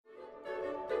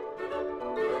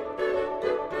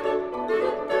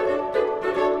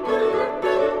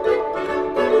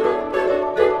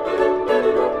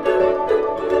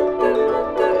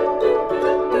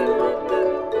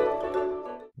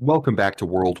Welcome back to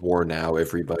World War Now,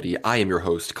 everybody. I am your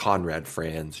host, Conrad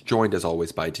Franz, joined as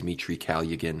always by Dmitry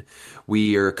Kalugin.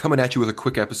 We are coming at you with a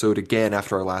quick episode again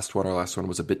after our last one. Our last one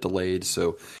was a bit delayed,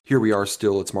 so here we are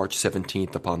still. It's March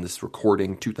 17th upon this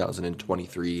recording,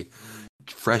 2023.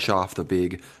 Fresh off the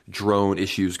big drone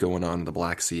issues going on in the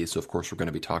Black Sea. So, of course, we're going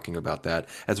to be talking about that,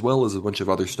 as well as a bunch of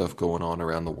other stuff going on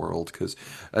around the world. Because,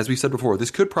 as we said before,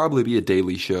 this could probably be a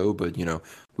daily show, but,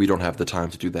 we don't have the time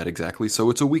to do that exactly. So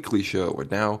it's a weekly show.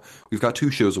 And now we've got 2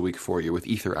 shows a week for you with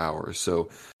Ether Hours. So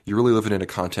you're really living in a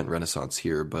content renaissance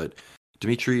here. But,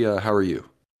 Dmitry, how are you?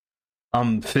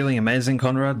 I'm feeling amazing,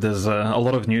 Conrad. There's a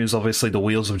lot of news. Obviously, the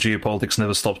wheels of geopolitics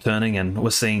never stop turning, and we're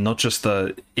seeing not just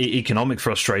the economic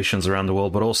frustrations around the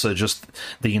world, but also just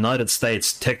the United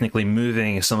States technically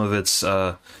moving some of its,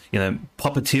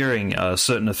 puppeteering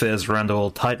certain affairs around the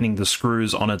world, tightening the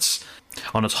screws on its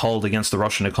hold against the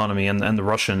Russian economy and the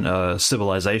Russian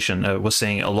civilization. We're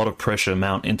seeing a lot of pressure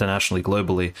mount internationally,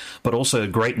 globally, but also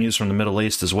great news from the Middle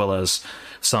East, as well as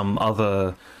some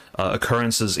other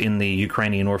occurrences in the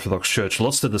Ukrainian Orthodox Church.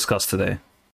 Lots to discuss today.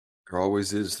 There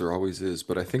always is.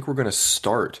 But I think we're going to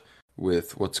start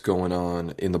with what's going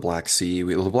on in the Black Sea.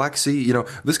 The Black Sea,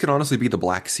 this could honestly be the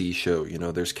Black Sea show.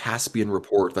 There's Caspian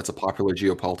Report. That's a popular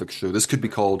geopolitics show. This could be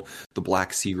called the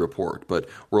Black Sea Report, but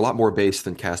we're a lot more based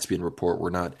than Caspian Report.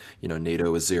 We're not,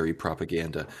 NATO Azeri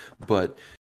propaganda. But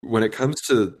when it comes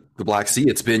to the Black Sea,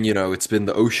 it's been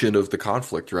the ocean of the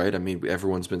conflict, right? I mean,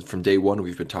 everyone's been, from day one,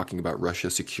 we've been talking about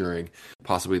Russia securing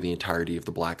possibly the entirety of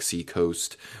the Black Sea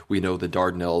coast. We know the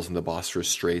Dardanelles and the Bosphorus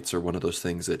Straits are one of those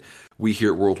things that we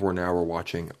here at World War Now are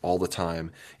watching all the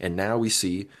time. And now we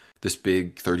see this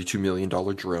big $32 million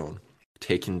drone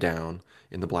taken down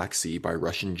in the Black Sea by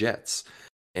Russian jets.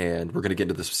 And we're going to get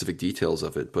into the specific details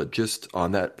of it. But just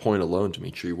on that point alone,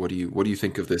 Dmitry, what do you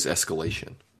think of this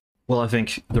escalation? Well, I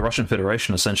think the Russian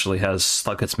Federation essentially has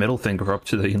stuck its middle finger up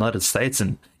to the United States,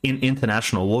 and in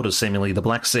international waters, seemingly, the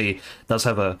Black Sea does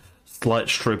have a slight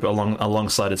strip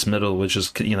alongside its middle, which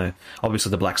is, obviously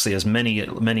the Black Sea has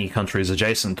many countries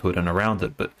adjacent to it and around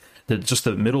it, but just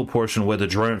the middle portion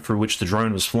through which the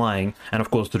drone was flying, and of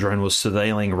course the drone was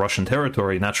surveilling Russian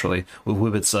territory naturally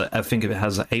with its, I think it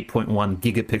has 8.1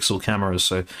 gigapixel cameras,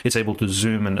 so it's able to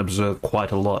zoom and observe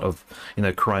quite a lot of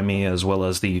Crimea as well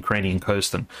as the Ukrainian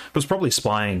coast, and it was probably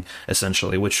spying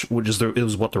essentially, which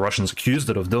is what the Russians accused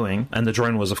it of doing, and the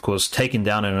drone was of course taken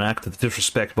down in an act of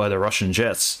disrespect by the Russian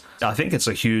jets. I think it's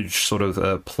a huge sort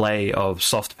of play of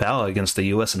soft power against the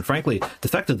US, and frankly, the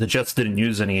fact that the jets didn't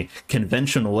use any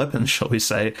conventional weapons, shall we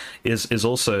say, is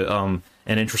also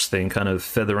an interesting kind of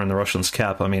feather in the Russians'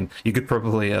 cap. I mean, you could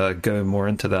probably go more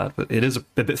into that, but it is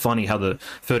a bit funny how the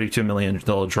 $32 million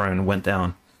drone went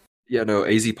down. Yeah, no,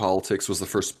 AZ Politics was the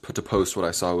first to post. What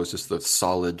I saw was just the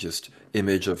solid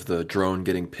image of the drone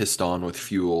getting pissed on with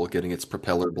fuel, getting its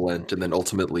propeller blent, and then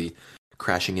ultimately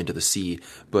crashing into the sea.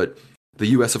 But the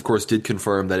U.S., of course, did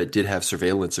confirm that it did have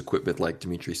surveillance equipment, like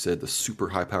Dmitry said, the super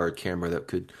high-powered camera that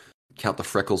could count the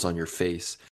freckles on your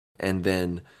face. And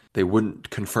then they wouldn't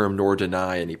confirm nor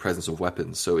deny any presence of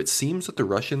weapons. So it seems that the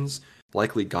Russians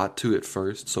likely got to it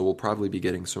first, so we'll probably be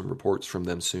getting some reports from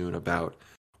them soon about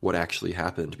what actually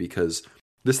happened, because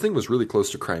this thing was really close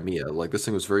to Crimea. This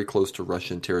thing was very close to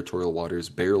Russian territorial waters,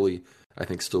 barely, I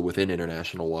think, still within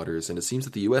international waters. And it seems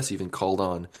that the U.S. even called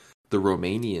on the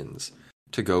Romanians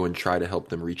to go and try to help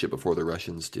them reach it before the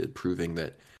Russians did, proving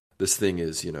that this thing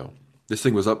is, this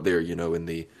thing was up there,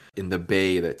 in the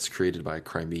bay that's created by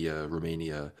Crimea,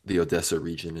 Romania, the Odessa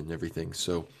region and everything.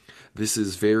 So this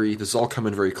is all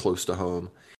coming very close to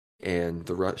home, and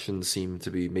the Russians seem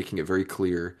to be making it very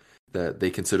clear that they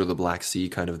consider the Black Sea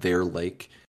kind of their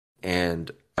lake. And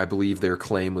I believe their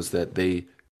claim was that they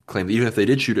claimed that even if they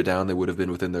did shoot it down, they would have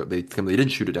been within they claimed they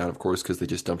didn't shoot it down, of course, because they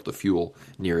just dumped the fuel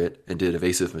near it and did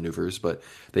evasive maneuvers. But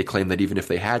they claimed that even if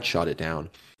they had shot it down,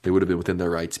 they would have been within their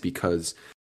rights because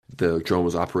the drone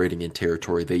was operating in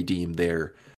territory they deemed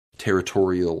their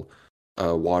territorial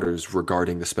waters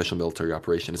regarding the special military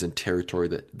operation as in territory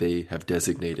that they have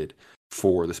designated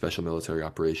for the special military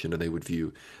operation, and they would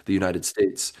view the United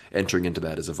States entering into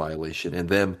that as a violation, and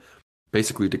them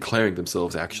basically declaring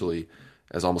themselves actually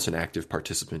as almost an active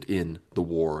participant in the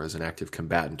war, as an active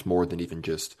combatant, more than even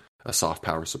just a soft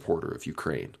power supporter of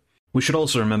Ukraine. We should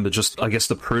also remember just, I guess,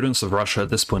 the prudence of Russia at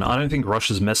this point. I don't think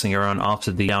Russia's messing around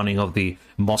after the downing of the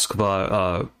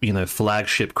Moskva,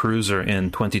 flagship cruiser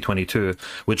in 2022,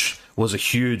 which was a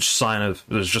huge sign of,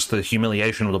 it was just the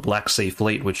humiliation of the Black Sea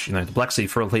Fleet, which, the Black Sea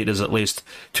Fleet is at least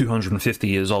 250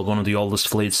 years old, one of the oldest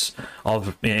fleets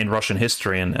in Russian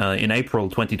history. And in April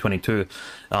 2022,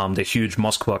 the huge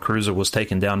Moskva cruiser was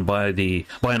taken down by an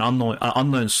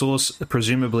unknown source.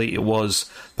 Presumably, it was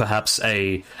perhaps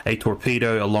a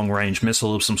torpedo, a long-range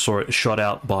missile of some sort, shot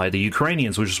out by the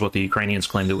Ukrainians, which is what the Ukrainians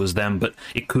claimed it was them. But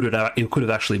it could have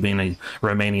actually been a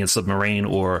Romanian submarine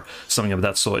or something of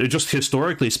that sort. It just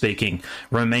historically speaking,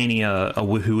 Romania,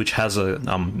 which has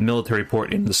a military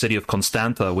port in the city of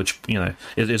Constanta, which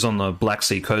is on the Black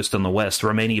Sea coast in the west.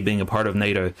 Romania being a part of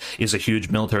NATO is a huge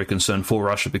military concern for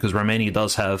Russia because Romania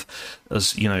does have a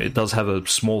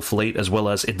small fleet, as well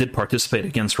as it did participate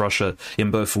against Russia in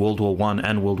both World War I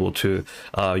and World War II.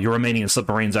 Romanian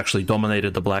submarines actually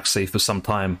dominated the Black Sea for some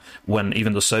time when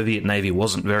even the Soviet Navy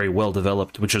wasn't very well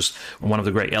developed, which is one of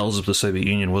the great ills of the Soviet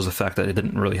Union, was the fact that it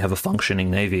didn't really have a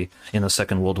functioning navy in the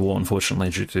Second World War, unfortunately,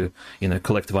 due to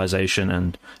collectivization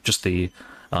and just the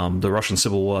Russian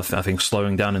Civil War, I think,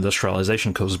 slowing down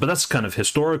industrialization causes. But that's kind of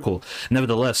historical.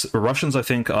 Nevertheless, the Russians, I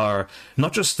think, are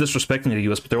not just disrespecting the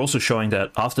US, but they're also showing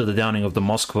that after the downing of the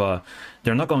Moskva,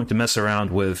 they're not going to mess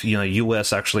around with,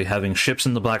 US actually having ships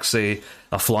in the Black Sea,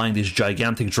 flying these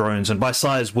gigantic drones. And by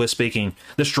size, we're speaking,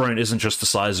 this drone isn't just the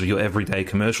size of your everyday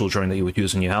commercial drone that you would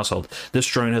use in your household. This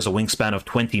drone has a wingspan of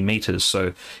 20 meters,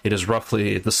 so it is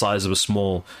roughly the size of a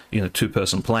small,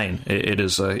 two-person plane. It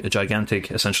is a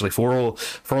gigantic, essentially, for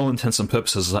all intents and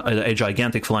purposes, a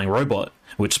gigantic flying robot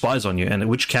which spies on you and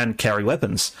which can carry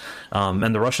weapons.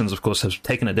 And the Russians, of course, have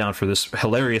taken it down for this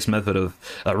hilarious method of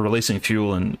releasing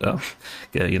fuel and,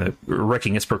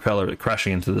 wrecking its propeller,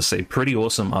 crashing into the sea. Pretty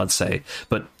awesome, I'd say.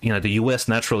 But, the US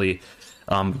naturally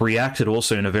reacted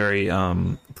also in a very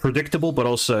predictable but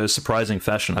also surprising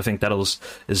fashion. I think that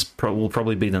will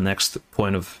probably be the next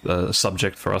point of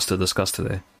subject for us to discuss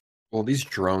today. Well, these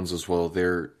drones as well,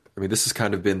 this has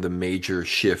kind of been the major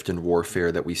shift in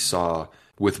warfare that we saw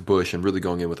with Bush and really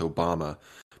going in with Obama.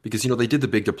 Because, they did the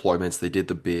big deployments, they did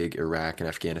the big Iraq and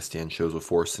Afghanistan shows of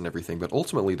force and everything, but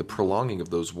ultimately the prolonging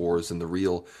of those wars and the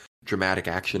real dramatic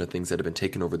action of things that have been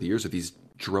taken over the years are these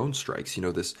drone strikes.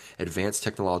 This advanced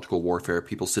technological warfare,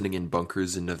 people sitting in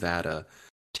bunkers in Nevada,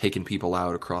 taking people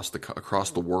out across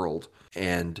the world.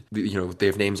 And, they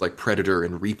have names like Predator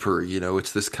and Reaper.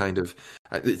 It's this kind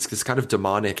of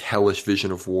demonic, hellish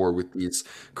vision of war with these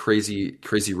crazy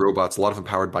robots, a lot of them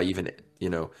powered by even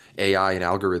AI and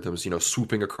algorithms,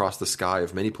 swooping across the sky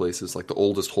of many places, like the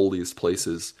oldest, holiest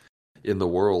places in the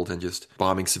world, and just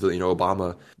bombing civilians.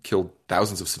 Obama killed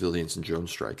thousands of civilians in drone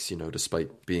strikes,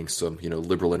 despite being some,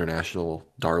 liberal international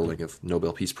darling of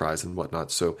Nobel Peace Prize and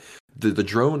whatnot. So the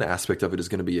drone aspect of it is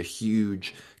going to be a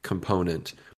huge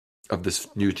component of this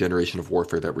new generation of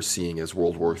warfare that we're seeing as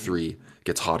World War III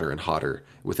gets hotter and hotter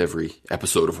with every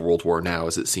episode of World War now,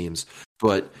 as it seems.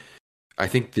 But I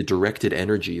think the directed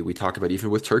energy we talk about, even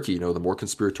with Turkey, the more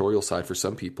conspiratorial side for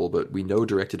some people, but we know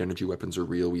directed energy weapons are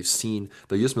real. We've seen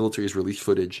the U.S. military has released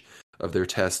footage of their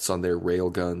tests on their rail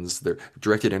guns, their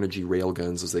directed energy rail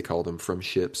guns, as they call them, from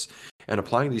ships, and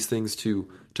applying these things to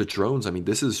drones.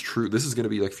 This is true. This is going to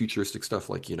be like futuristic stuff,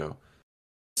 like,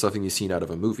 something you've seen out of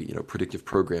a movie, predictive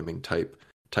programming type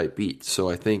beat. So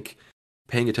I think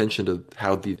paying attention to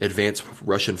how the advanced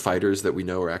Russian fighters that we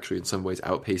know are actually in some ways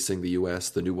outpacing the US,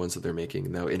 the new ones that they're making,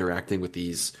 and now interacting with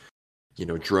these,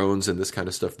 drones and this kind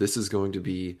of stuff. This is going to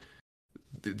be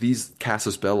these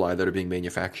casus belli that are being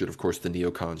manufactured. Of course, the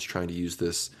neocons trying to use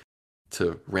this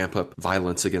to ramp up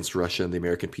violence against Russia and the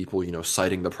American people,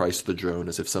 citing the price of the drone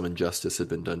as if some injustice had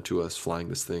been done to us flying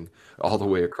this thing all the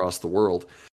way across the world.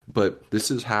 But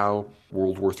this is how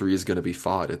World War III is going to be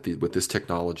fought with this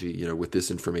technology, with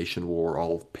this information war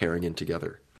all pairing in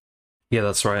together. Yeah,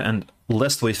 that's right. And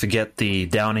lest we forget the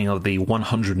downing of the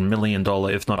 $100 million,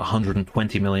 if not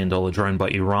 $120 million drone by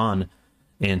Iran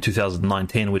in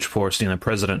 2019, which forced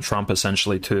President Trump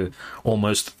essentially to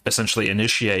almost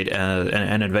initiate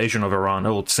an invasion of Iran.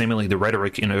 Or seemingly the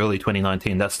rhetoric in early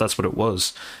 2019. That's what it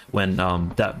was when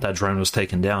that drone was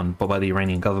taken down by the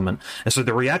Iranian government. And so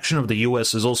the reaction of the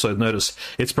US is also, notice,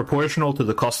 it's proportional to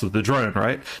the cost of the drone,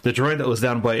 right? The drone that was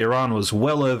down by Iran was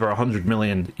well over $100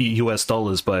 million US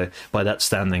dollars by that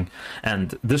standing,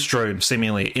 and this drone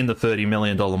seemingly in the $30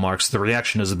 million marks. The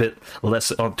reaction is a bit less,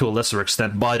 to a lesser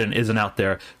extent. Biden isn't out there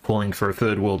there calling for a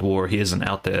third world war. He isn't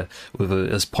out there with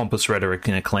as pompous rhetoric,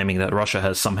 claiming that Russia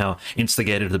has somehow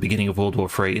instigated the beginning of World War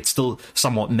III. It's still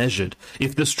somewhat measured.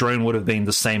 If this drone would have been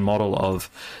the same model of,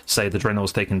 say, the drone that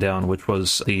was taken down, which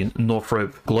was the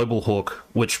Northrop Global Hawk,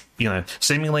 which,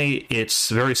 seemingly it's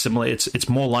very similar. It's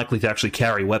more likely to actually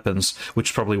carry weapons, which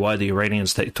is probably why the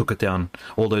Iranians took it down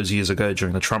all those years ago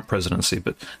during the Trump presidency.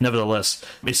 But nevertheless,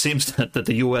 it seems that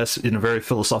the US, in a very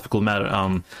philosophical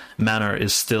manner,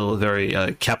 is still very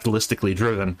capitalistically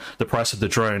driven. The price of the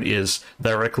drone is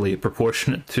directly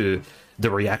proportionate to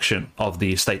the reaction of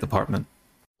the State Department.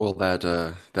 Well, that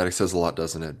says a lot,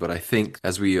 doesn't it? But I think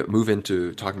as we move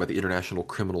into talking about the International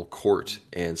Criminal Court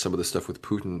and some of the stuff with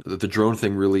Putin, the drone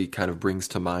thing really kind of brings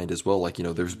to mind as well. Like,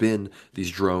 there's been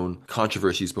these drone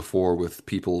controversies before with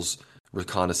people's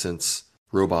reconnaissance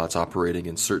robots operating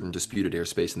in certain disputed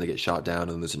airspace and they get shot down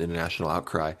and there's an international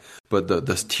outcry. But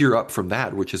the tier up from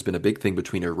that, which has been a big thing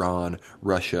between Iran,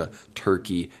 Russia,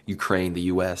 Turkey, Ukraine, the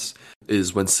US,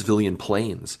 is when civilian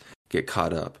planes get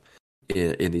caught up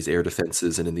in these air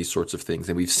defenses and in these sorts of things.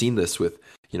 And we've seen this with,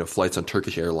 flights on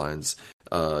Turkish Airlines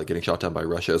getting shot down by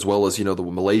Russia, as well as, the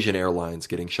Malaysian Airlines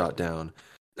getting shot down.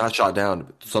 Not shot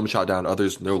down, some shot down,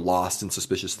 others lost in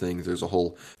suspicious things. There's a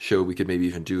whole show we could maybe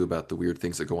even do about the weird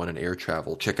things that go on in air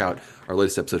travel. Check out our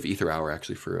latest episode of Ether Hour,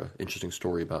 actually, for an interesting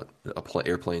story about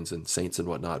airplanes and saints and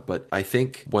whatnot. But I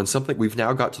think we've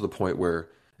now got to the point where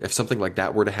if something like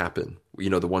that were to happen,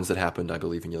 the ones that happened, I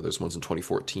believe, there's ones in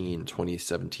 2014,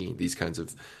 2017, these kinds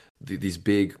of these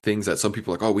big things that some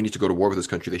people are like, oh, we need to go to war with this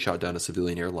country. They shot down a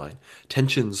civilian airline.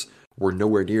 Tensions were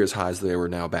nowhere near as high as they were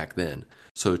now back then.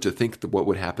 So to think that what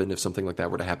would happen if something like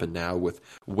that were to happen now with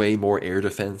way more air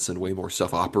defense and way more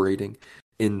self-operating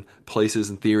in places,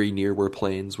 in theory, near where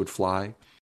planes would fly,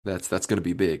 that's going to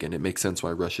be big. And it makes sense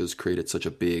why Russia's created such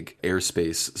a big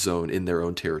airspace zone in their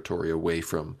own territory away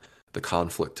from the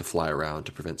conflict to fly around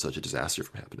to prevent such a disaster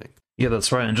from happening. Yeah,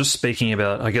 that's right. And just speaking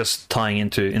about, I guess, tying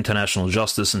into international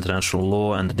justice, international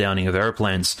law, and the downing of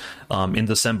airplanes, in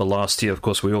December last year, of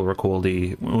course, we all recall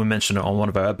we mentioned it on one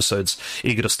of our episodes,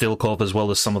 Igor Stilkov, as well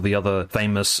as some of the other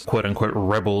famous quote-unquote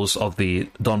rebels of the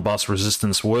Donbass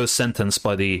resistance, were sentenced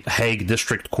by the Hague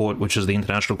District Court, which is the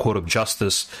International Court of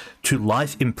Justice, to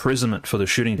life imprisonment for the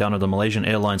shooting down of the Malaysian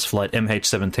Airlines flight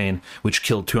MH17, which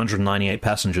killed 298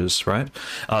 passengers, right?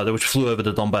 Which flew over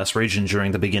the Donbass region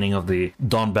during the beginning of the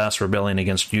Donbass rebellion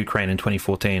against Ukraine in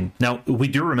 2014. Now, we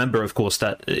do remember, of course,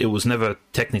 that it was never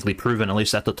technically proven, at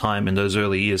least at the time in those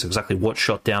early years, exactly what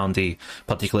shot down the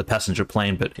particular passenger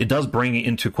plane, but it does bring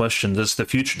into question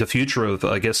the future of,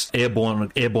 I guess,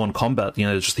 airborne combat,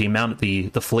 just the amount, the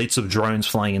fleets of drones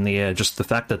flying in the air, just the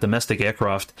fact that domestic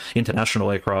aircraft,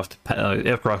 international aircraft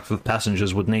with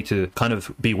passengers would need to kind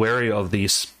of be wary of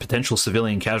these potential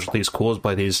civilian casualties caused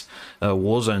by these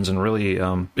war zones, and really,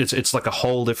 it's like a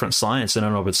whole different science in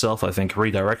and of itself, I think,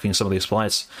 redirecting some of these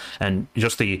flights. And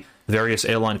just the various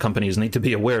airline companies need to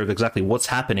be aware of exactly what's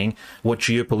happening, what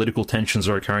geopolitical tensions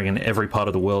are occurring in every part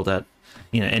of the world at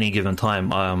any given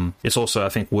time. It's also, I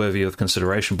think, worthy of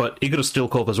consideration. But Igor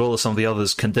Stilkov, as well as some of the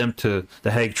others condemned to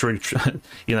the Hague,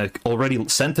 already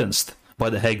sentenced by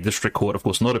the Hague District Court, of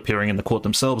course, not appearing in the court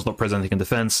themselves, not presenting in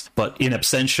defense, but in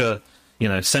absentia,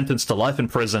 sentenced to life in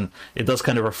prison. It does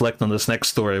kind of reflect on this next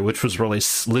story, which was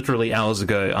released literally hours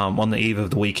ago, on the eve of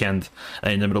the weekend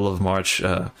in the middle of March,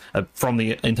 from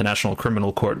the International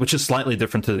Criminal Court, which is slightly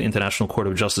different to the International Court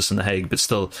of Justice in The Hague, but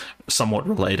still somewhat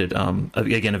related.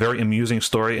 Again, a very amusing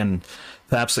story, and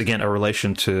perhaps, again, a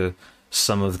relation to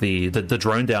some of the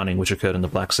drone downing which occurred in the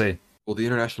Black Sea. Well, the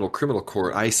International Criminal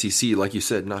Court, ICC, like you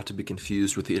said, not to be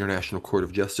confused with the International Court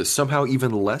of Justice, somehow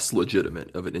even less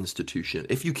legitimate of an institution,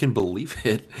 if you can believe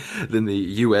it, than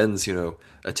the UN's,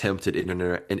 attempt at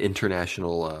an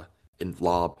international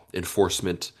law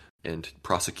enforcement and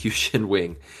prosecution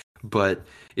wing. But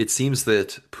it seems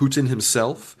that Putin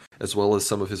himself, as well as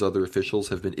some of his other officials,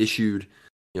 have been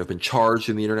been charged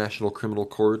in the International Criminal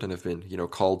Court and have been,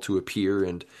 called to appear,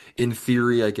 and in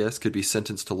theory, I guess, could be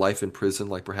sentenced to life in prison,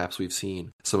 like perhaps we've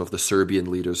seen some of the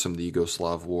Serbian leaders from the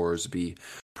Yugoslav wars be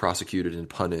prosecuted and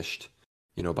punished,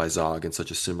 by Zog in such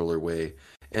a similar way.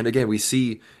 And again, we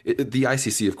see the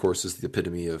ICC, of course, is the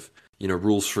epitome of,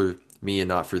 rules for me and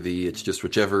not for thee. It's just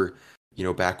whichever,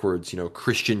 backwards,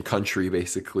 Christian country,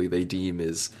 basically, they deem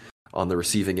is on the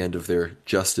receiving end of their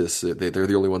justice. They're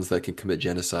the only ones that can commit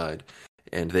genocide.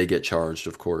 And they get charged,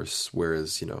 of course,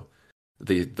 whereas,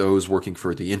 those working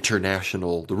for the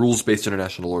rules-based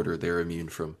international order, they're immune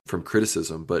from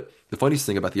criticism. But the funniest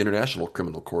thing about the International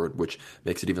Criminal Court, which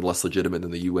makes it even less legitimate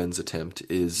than the UN's attempt,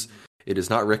 is It is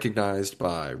not recognized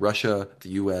by Russia, the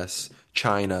US,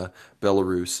 China,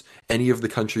 Belarus, any of the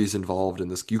countries involved in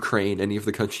this, Ukraine, any of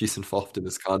the countries involved in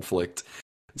this conflict.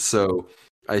 So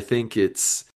I think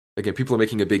it's, again, people are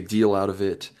making a big deal out of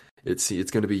it. It's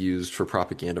going to be used for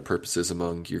propaganda purposes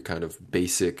among your kind of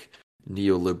basic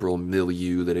neoliberal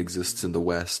milieu that exists in the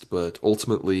West, but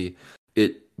ultimately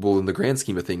it will, in the grand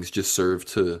scheme of things, just serve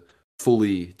to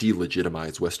fully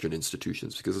delegitimize Western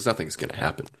institutions, because nothing's going to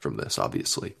happen from this,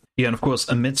 obviously. Yeah, and of course,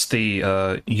 amidst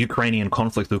the Ukrainian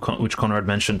conflict, which Conrad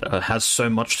mentioned, has so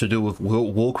much to do with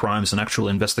war crimes and actual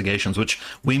investigations, which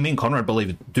me and Conrad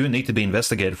believe do need to be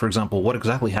investigated. For example, what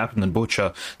exactly happened in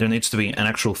Bucha? There needs to be an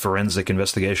actual forensic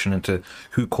investigation into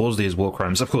who caused these war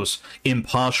crimes. Of course,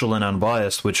 impartial and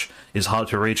unbiased, which is hard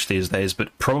to reach these days,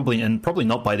 but probably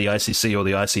not by the ICC or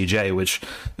the ICJ, which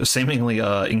are seemingly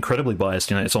incredibly biased.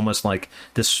 You know, it's almost like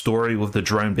this story with the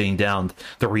drone being downed.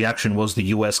 The reaction was the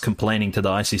US complaining to the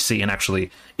ICC and actually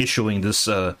issuing this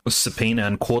subpoena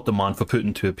and court demand for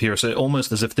Putin to appear. So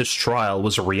almost as if this trial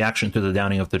was a reaction to the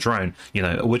downing of the drone, you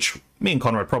know, which me and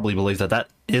Conrad probably believe that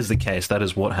is the case. That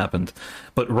is what happened.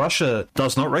 But Russia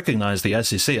does not recognize the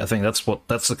ICC. I think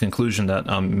that's the conclusion that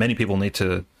many people need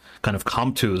to kind of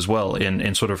come to as well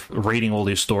in sort of reading all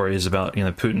these stories about, you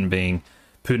know, Putin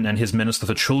and his Minister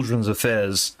for Children's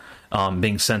Affairs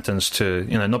being sentenced to,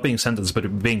 you know, not being sentenced,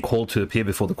 but being called to appear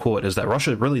before the court, is that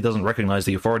Russia really doesn't recognize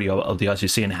the authority of the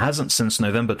ICC, and hasn't since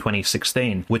November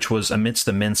 2016, which was amidst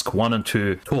the Minsk 1 and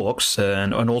 2 talks,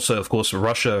 and also, of course,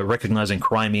 Russia recognizing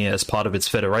Crimea as part of its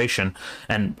federation.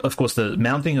 And, of course, the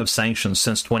mounting of sanctions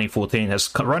since 2014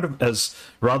 has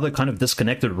rather kind of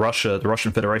disconnected Russia, the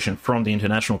Russian Federation, from the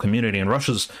international community, and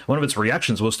one of its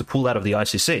reactions was to pull out of the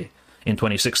ICC. In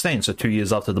 2016, so 2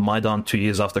 years after the Maidan, 2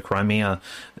 years after Crimea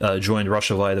joined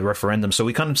Russia via the referendum. So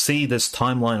we kind of see this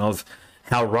timeline of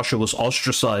how Russia was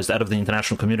ostracized out of the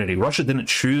international community. Russia didn't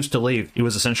choose to leave. It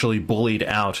was essentially bullied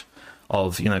out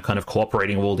of, you know, kind of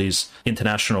cooperating with all these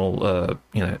international,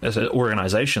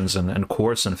 organizations and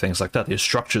courts and things like that. These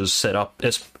structures set up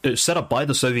by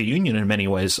the Soviet Union in many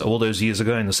ways all those years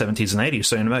ago in the 70s and 80s.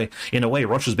 So in a way,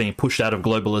 Russia's being pushed out of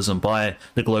globalism by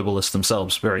the globalists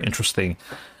themselves. Very interesting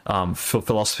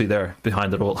philosophy there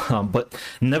behind it all. But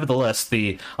nevertheless,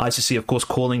 the ICC, of course,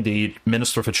 calling the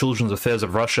Minister for Children's Affairs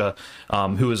of Russia,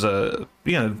 who is a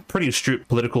pretty astute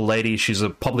political lady. She's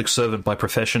a public servant by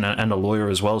profession and a lawyer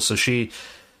as well. So she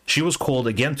was called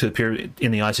again to appear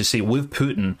in the ICC with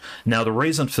Putin. Now, the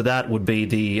reason for that would be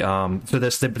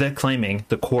they're claiming,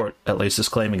 the court at least is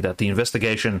claiming, that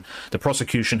the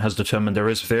prosecution has determined there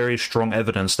is very strong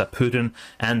evidence that Putin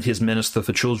and his Minister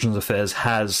for Children's Affairs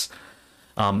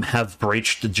have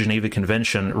breached the Geneva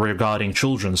Convention regarding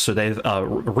children. So they've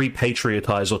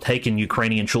repatriatized or taken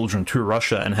Ukrainian children to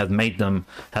Russia and have made them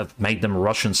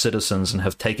Russian citizens and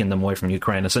have taken them away from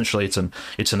Ukraine. Essentially, it's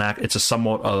a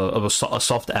somewhat of a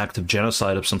soft act of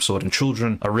genocide of some sort, and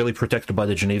children are really protected by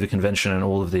the Geneva Convention and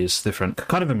all of these different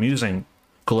kind of amusing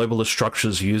globalist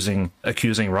structures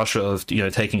accusing Russia of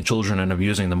taking children and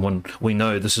abusing them, when we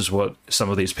know this is what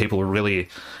some of these people are really,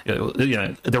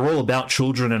 they're all about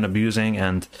children and abusing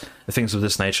and things of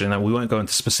this nature. And we won't go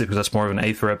into specifics, that's more of an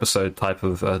Aether episode type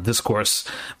of discourse,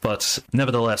 but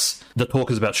nevertheless, the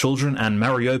talk is about children. And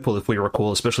Mariupol, if we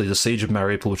recall, especially the siege of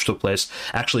Mariupol, which took place,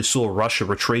 actually saw Russia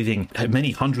retrieving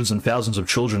many hundreds and thousands of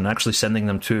children and actually sending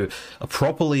them to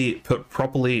properly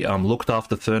looked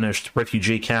after, furnished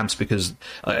refugee camps, because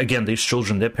again, these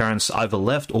children, their parents either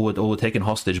left or were taken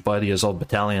hostage by the Azov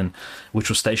battalion, which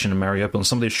was stationed in Mariupol, and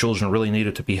some of these children really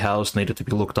needed to be housed, needed to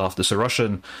be looked after. So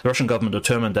the Russian government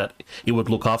determined that it would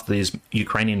look after these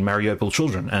Ukrainian Mariupol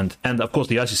children, and of course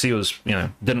the ICC was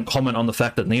didn't comment on the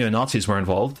fact that neo-Nazis were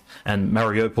involved, and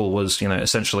Mariupol was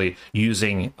essentially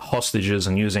using hostages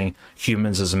and using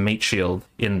humans as a meat shield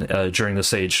during the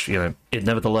siege. It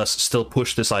nevertheless still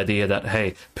pushed this idea that,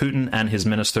 hey, Putin and his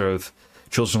Minister of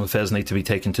Children's Affairs need to be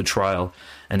taken to trial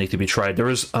and need to be tried. There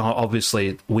is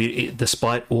obviously,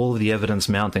 despite all of the evidence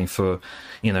mounting for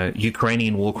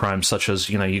Ukrainian war crimes, such as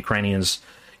Ukrainians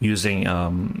using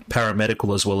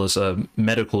paramedical as well as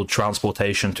medical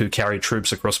transportation to carry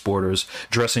troops across borders,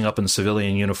 dressing up in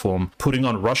civilian uniform, putting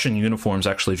on Russian uniforms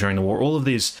actually during the war. All of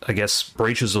these, I guess,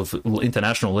 breaches of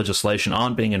international legislation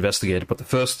aren't being investigated, but the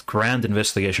first grand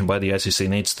investigation by the ICC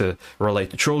needs to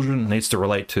relate to children, needs to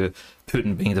relate to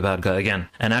Putin being the bad guy. Again,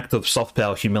 an act of soft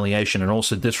power humiliation and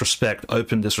also disrespect,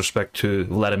 open disrespect to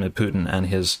Vladimir Putin and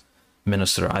his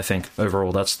minister. I think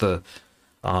overall that's the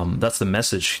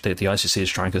message that the ICC is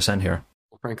trying to send here.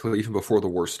 Frankly, even before the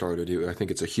war started, I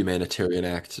think it's a humanitarian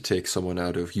act to take someone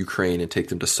out of Ukraine and take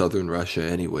them to southern Russia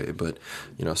anyway. But,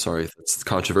 sorry if it's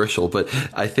controversial, but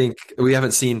I think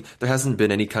there hasn't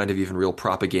been any kind of even real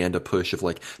propaganda push of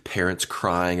like parents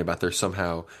crying about their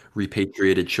somehow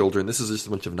repatriated children. This is just a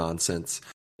bunch of nonsense.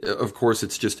 Of course,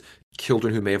 it's just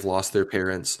children who may have lost their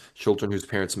parents, children whose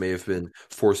parents may have been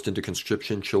forced into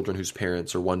conscription, children whose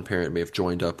parents or one parent may have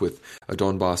joined up with a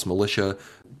Donbass militia.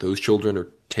 Those children are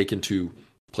taken to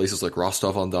places like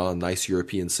Rostov-on-Don, nice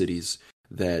European cities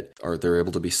they're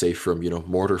able to be safe from,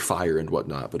 mortar fire and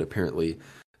whatnot. But apparently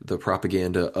the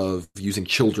propaganda of using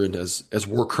children as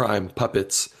war crime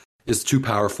puppets is too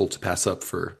powerful to pass up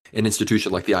for an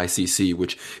institution like the ICC,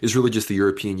 which is really just the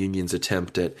European Union's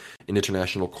attempt at an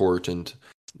international court. And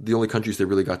the only countries they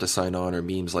really got to sign on are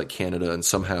memes like Canada and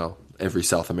somehow every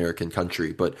South American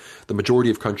country. But the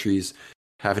majority of countries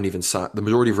haven't even signed. The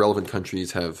majority of relevant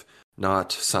countries have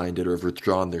not signed it or have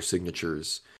withdrawn their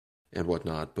signatures and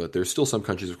whatnot. But there's still some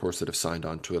countries, of course, that have signed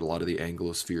on to it. A lot of the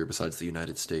Anglosphere besides the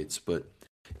United States. But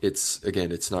it's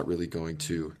not really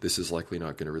this is likely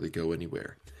not going to really go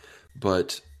anywhere.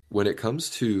 But when it comes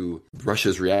to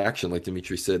Russia's reaction, like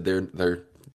Dimitri said, they're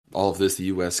all of this, the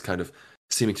U.S. kind of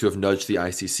seeming to have nudged the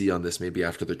ICC on this maybe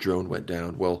after the drone went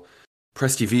down. Well,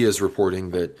 Press TV is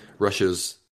reporting that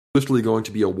Russia's swiftly going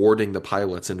to be awarding the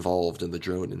pilots involved in the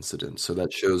drone incident. So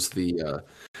that shows that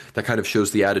kind of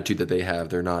shows the attitude that they have.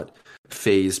 They're not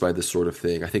fazed by this sort of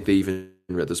thing. I think they even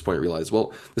at this point realize,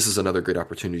 well, this is another great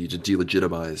opportunity to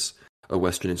delegitimize a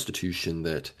Western institution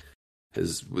that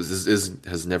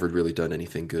has never really done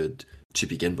anything good to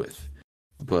begin with.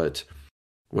 But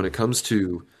when it comes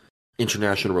to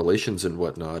international relations and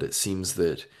whatnot, it seems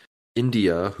that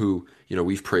India, who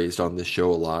we've praised on this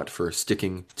show a lot for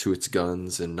sticking to its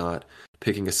guns and not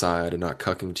picking a side and not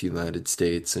cucking to the United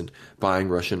States and buying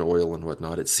Russian oil and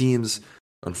whatnot, it seems,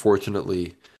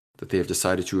 unfortunately, that they have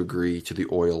decided to agree to the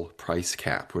oil price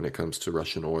cap when it comes to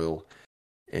Russian oil.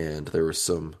 And there was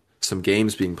some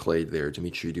games being played there.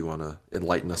 Dimitri, do you want to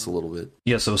enlighten us a little bit?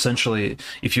 Yeah, so essentially,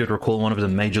 if you would recall, one of the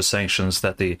major sanctions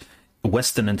that the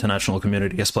Western international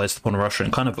community has placed upon Russia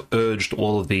and kind of urged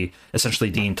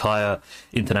essentially the entire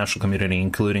international community,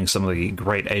 including some of the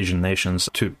great Asian nations,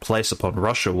 to place upon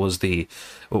Russia was the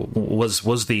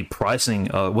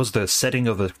setting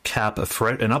of a cap,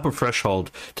 an upper threshold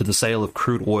to the sale of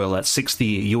crude oil at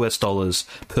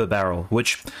 $60 per barrel,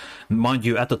 which, mind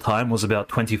you, at the time was about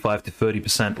 25 to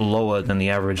 30% lower than the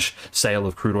average sale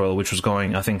of crude oil, which was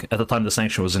going, I think, at the time the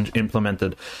sanction was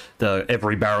implemented,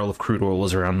 every barrel of crude oil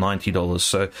was around $90.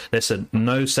 So they said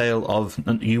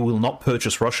you will not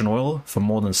purchase Russian oil for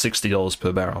more than $60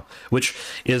 per barrel, which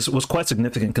was quite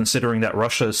significant considering that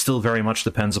Russia still very much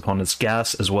depends upon its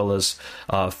gas as well as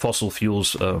fossil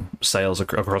fuels sales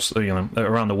across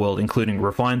around the world, including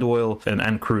refined oil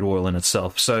and crude oil in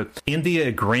itself. So India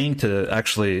agreeing to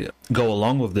actually go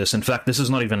along with this. In fact, this is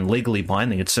not even legally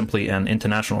binding. It's simply an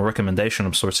international recommendation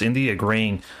of sorts. India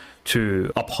agreeing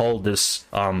to uphold this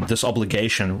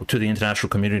obligation to the international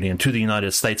community and to the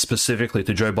United States, specifically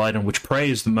to Joe Biden, which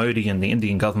praised Modi and the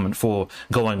Indian government for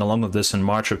going along with this in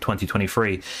March of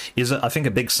 2023, is, I think,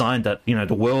 a big sign that,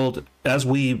 the world, as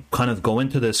we kind of go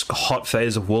into this hot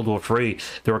phase of World War III,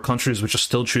 there are countries which are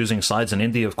still choosing sides, and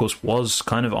India, of course, was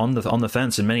kind of on the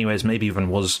fence in many ways, maybe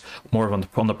even was more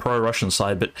on the pro-Russian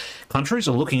side, but countries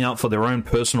are looking out for their own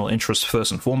personal interests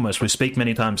first and foremost. We spoke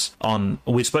many times on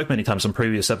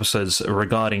previous episodes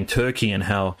regarding Turkey and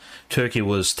how Turkey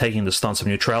was taking the stance of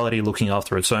neutrality, looking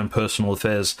after its own personal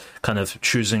affairs, kind of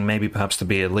choosing maybe perhaps to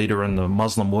be a leader in the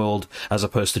Muslim world as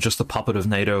opposed to just a puppet of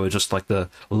NATO or just like the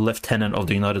lieutenant of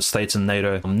the United States in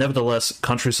NATO. Nevertheless,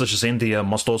 countries such as India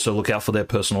must also look out for their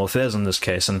personal affairs in this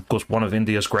case. And of course, one of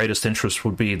India's greatest interests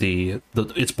would be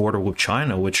its border with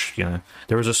China, which,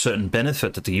 there is a certain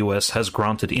benefit that the US has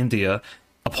granted India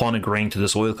upon agreeing to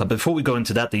this oil cut. Before we go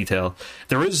into that detail,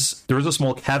 there is a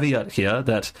small caveat here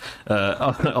that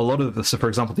a lot of, so for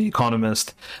example, The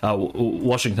Economist,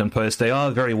 Washington Post, they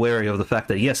are very wary of the fact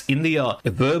that, yes, India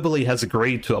verbally has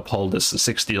agreed to uphold this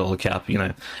 $60 cap,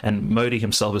 and Modi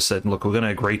himself has said, look, we're going to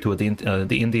agree to it.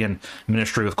 The Indian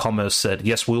Ministry of Commerce said,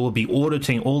 yes, we will be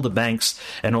auditing all the banks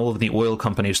and all of the oil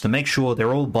companies to make sure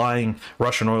they're all buying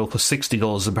Russian oil for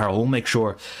 $60 a barrel. We'll make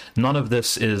sure none of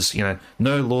this is,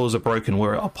 no laws are broken.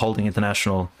 We're upholding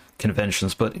international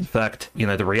conventions, but in fact,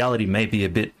 the reality may be a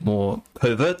bit more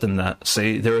covert than that.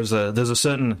 See, there's a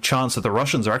certain chance that the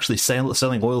Russians are actually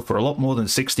selling oil for a lot more than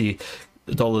 $60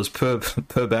 $60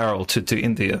 per barrel to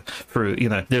India. Through,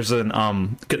 there's a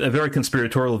very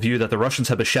conspiratorial view that the Russians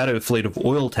have a shadow fleet of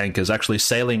oil tankers actually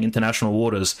sailing international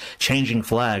waters, changing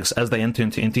flags as they enter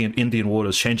into Indian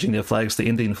waters, changing their flags to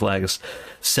Indian flags,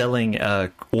 selling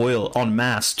oil en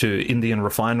masse to Indian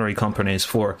refinery companies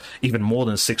for even more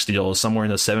than $60, somewhere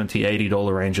in the $70,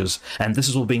 $80 ranges. And this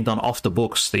is all being done off the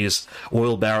books. These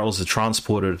oil barrels are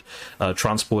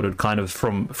transported kind of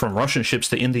from Russian ships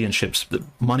to Indian ships. The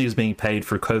money is being paid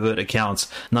through covert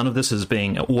accounts. None of this is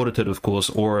being audited, of course,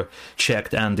 or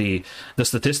checked. And the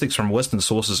statistics from Western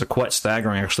sources are quite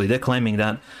staggering, actually. They're claiming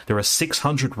that there are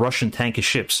 600 Russian tanker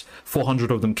ships,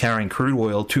 400 of them carrying crude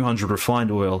oil, 200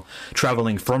 refined oil,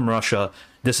 traveling from Russia.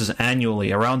 This is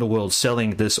annually around the world,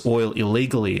 selling this oil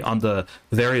illegally under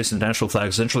various international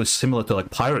flags, essentially similar to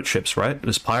like pirate ships, right?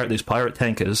 These pirate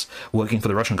tankers working for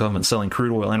the Russian government, selling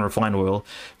crude oil and refined oil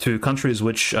to countries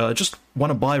which just want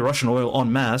to buy Russian oil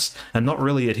en masse and not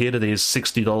really adhere to these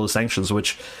 $60 sanctions,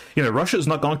 which, Russia is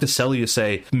not going to sell you,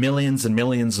 say, millions and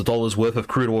millions of dollars worth of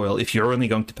crude oil if you're only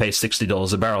going to pay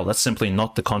 $60 a barrel. That's simply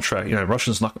not the contract.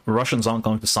 Russians aren't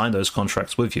going to sign those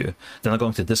contracts with you. They're not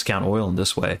going to discount oil in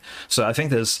this way. So I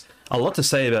think there's a lot to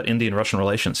say about Indian-Russian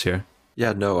relations here.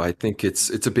 Yeah, no, I think it's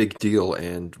a big deal.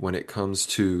 And when it comes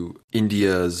to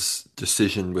India's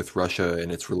decision with Russia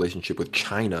and its relationship with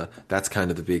China, that's kind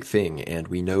of the big thing. And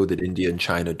we know that India and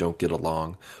China don't get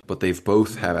along, but they've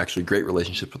both have actually great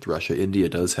relationships with Russia. India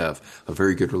does have a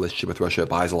very good relationship with Russia. It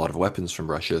buys a lot of weapons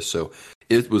from Russia. So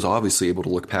it was obviously able to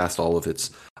look past all of its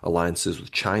alliances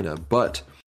with China. But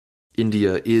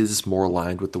India is more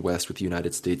aligned with the West, with the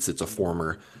United States. It's a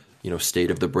former state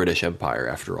of the British Empire,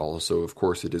 after all. So of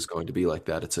course it is going to be like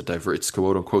that. It's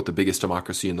quote unquote the biggest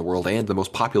democracy in the world and the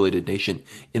most populated nation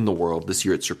in the world. This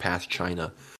year it surpassed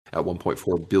China at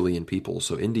 1.4 billion people.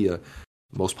 So India,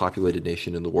 most populated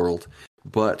nation in the world,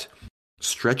 but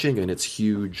stretching in its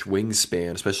huge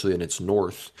wingspan, especially in its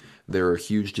north, there are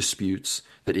huge disputes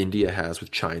that India has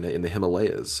with China in the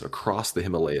Himalayas, across the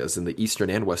Himalayas, in the eastern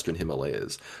and western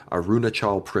Himalayas.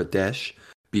 Arunachal Pradesh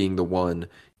being the one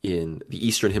in the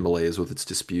eastern Himalayas with its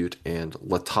dispute, and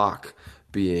Ladakh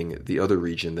being the other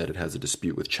region that it has a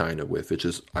dispute with China with, which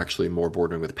is actually more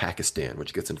bordering with Pakistan,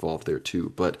 which gets involved there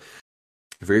too. But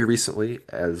very recently,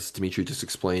 as Dimitri just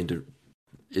explained,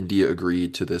 India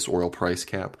agreed to this oil price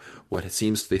cap. They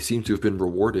seem to have been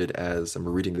rewarded, as I'm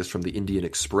reading this from the Indian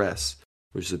Express,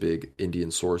 which is a big Indian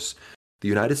source. The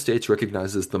United States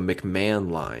recognizes the McMahon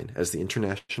Line as the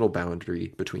international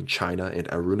boundary between China and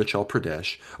Arunachal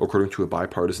Pradesh, according to a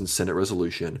bipartisan Senate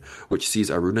resolution, which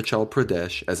sees Arunachal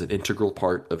Pradesh as an integral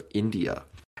part of India.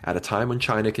 At a time when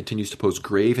China continues to pose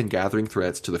grave and gathering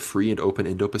threats to the free and open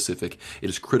Indo-Pacific, it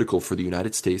is critical for the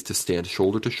United States to stand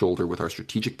shoulder to shoulder with our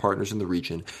strategic partners in the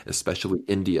region, especially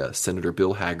India, Senator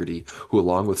Bill Hagerty, who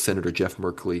along with Senator Jeff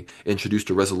Merkley introduced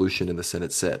a resolution in the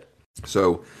Senate said.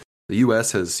 So the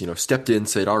U.S. has, stepped in,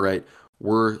 said, all right,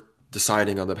 we're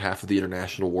deciding on the behalf of the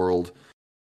international world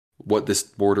what this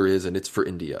border is, and it's for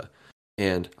India.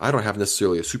 And I don't have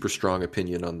necessarily a super strong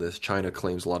opinion on this. China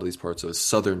claims a lot of these parts of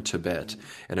southern Tibet,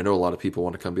 and I know a lot of people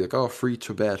want to come be like, oh, free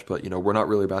Tibet, but, we're not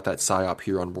really about that psyop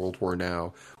here on World War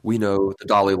Now. We know the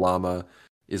Dalai Lama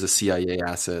is a CIA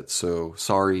asset, so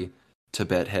sorry,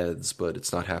 Tibet heads, but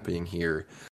it's not happening here.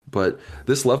 But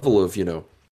this level of,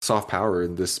 soft power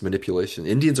and this manipulation,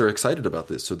 Indians are excited about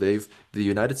this. So the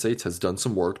United States has done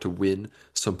some work to win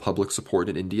some public support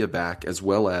in India back, as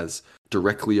well as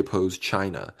directly oppose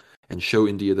China and show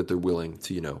India that they're willing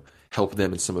to, help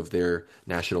them in some of their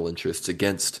national interests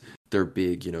against their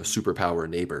big, superpower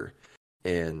neighbor.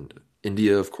 And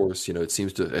India, of course, it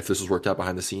seems to, if this was worked out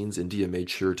behind the scenes, India made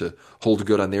sure to hold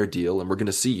good on their deal. And we're going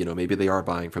to see, maybe they are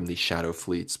buying from these shadow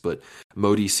fleets, but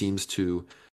Modi seems to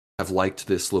have liked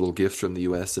this little gift from the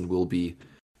U.S. and will be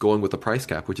going with the price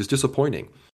cap, which is disappointing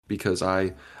because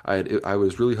I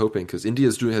was really hoping, because India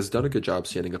has done a good job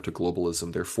standing up to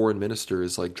globalism. Their foreign minister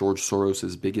is like George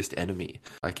Soros' biggest enemy.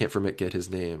 I can't forget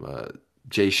his name.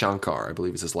 Jay Shankar, I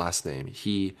believe is his last name.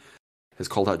 He has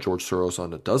called out George Soros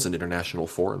on a dozen international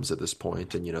forums at this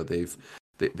point, and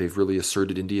they've really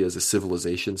asserted India as a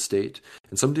civilization state.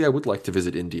 And someday I would like to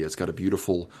visit India. It's got a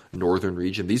beautiful northern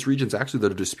region. These regions actually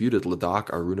that are disputed, Ladakh,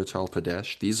 Arunachal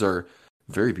Pradesh, these are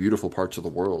very beautiful parts of the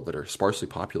world that are sparsely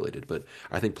populated, but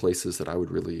I think places that I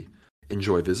would really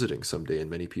enjoy visiting someday, and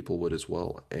many people would as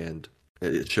well. And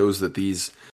it shows that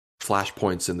these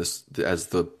flashpoints in this, as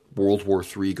the World War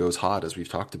III goes hot, as we've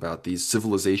talked about, these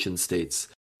civilization states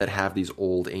that have these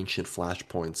old ancient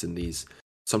flashpoints in these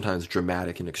sometimes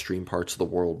dramatic and extreme parts of the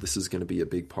world, this is going to be a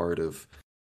big part of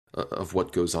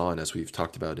what goes on, as we've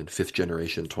talked about, in fifth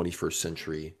generation 21st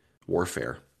century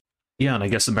warfare. Yeah, and I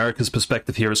guess America's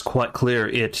perspective here is quite clear.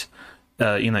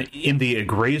 India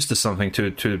agrees to something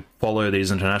to follow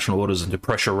these international orders and to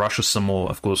pressure Russia some more,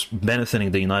 of course, benefiting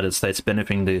the United States,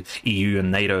 benefiting the EU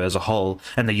and NATO as a whole,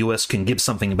 and the US can give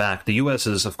something back. The US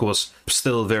is, of course,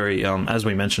 still very, as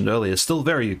we mentioned earlier, still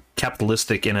very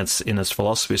capitalistic in its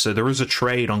philosophy. So there is a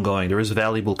trade ongoing, there is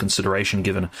valuable consideration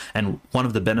given, and one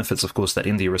of the benefits, of course, that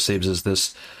India receives is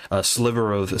this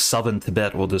sliver of southern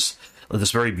Tibet, or this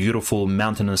very beautiful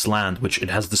mountainous land, which it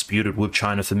has disputed with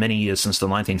China for many years, since the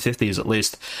 1950s at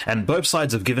least. And both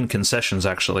sides have given concessions,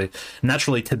 actually.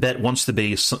 Naturally, Tibet wants to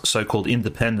be so-called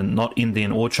independent, not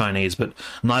Indian or Chinese, but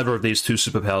neither of these two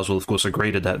superpowers will, of course,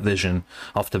 agree to that vision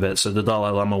of Tibet. So the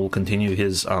Dalai Lama will continue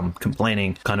his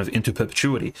complaining kind of into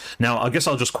perpetuity. Now, I guess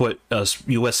I'll just quote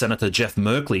US Senator Jeff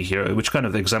Merkley here, which kind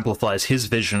of exemplifies his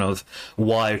vision of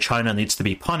why China needs to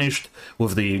be punished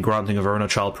with the granting of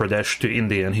Arunachal Pradesh to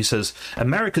India. And he says,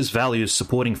 America's values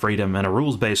supporting freedom and a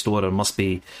rules-based order must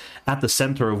be at the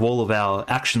center of all of our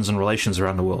actions and relations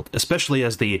around the world, especially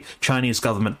as the Chinese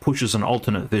government pushes an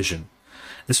alternate vision.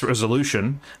 This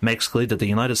resolution makes clear that the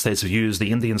United States views the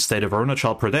Indian state of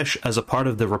Arunachal Pradesh as a part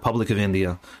of the Republic of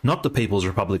India, not the People's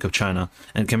Republic of China,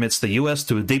 and commits the US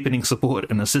to a deepening support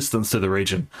and assistance to the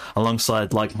region,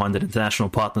 alongside like-minded international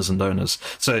partners and donors.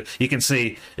 So you can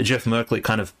see Jeff Merkley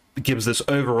kind of gives this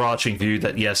overarching view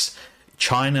that, yes,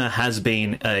 China has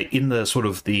been in the sort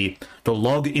of the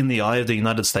log in the eye of the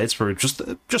United States for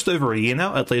just over a year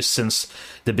now, at least since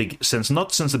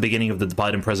not since the beginning of the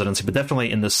Biden presidency, but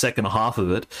definitely in the second half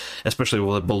of it, especially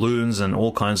with balloons and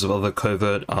all kinds of other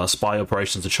covert spy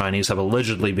operations the Chinese have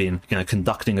allegedly been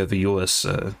conducting over U.S.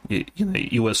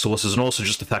 U.S. sources, and also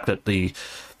just the fact that the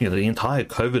entire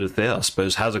COVID affair, I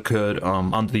suppose, has occurred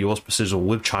under the auspices or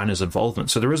with China's involvement.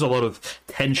 So there is a lot of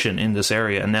tension in this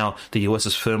area, and now the US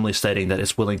is firmly stating that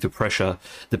it's willing to pressure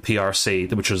the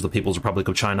PRC, which is the People's Republic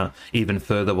of China, even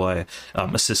further by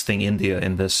assisting India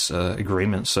in this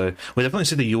agreement. So we definitely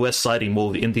see the US siding more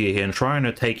with India here and trying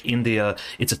to take India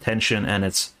its attention and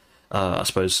its I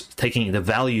suppose, taking the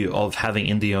value of having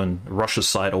India on Russia's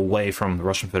side away from the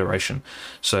Russian Federation.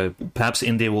 So perhaps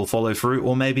India will follow through,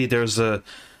 or maybe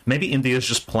maybe India is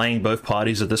just playing both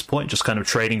parties at this point, just kind of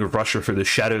trading with Russia for the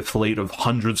shadow fleet of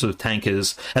hundreds of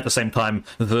tankers, at the same time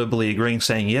verbally agreeing,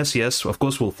 saying, yes, of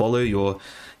course we'll follow your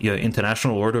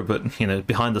international order, but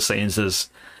behind the scenes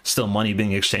there's still money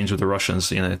being exchanged with the Russians.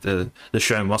 The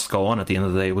show must go on at the end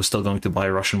of the day. We're still going to buy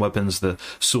Russian weapons, the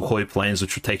Sukhoi planes,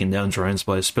 which were taking down drones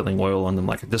by spilling oil on them.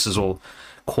 This is all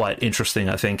quite interesting.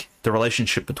 I think the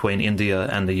relationship between India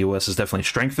and the US is definitely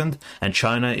strengthened, and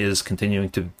China is continuing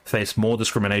to face more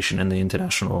discrimination in the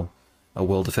international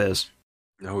world affairs.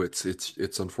 No,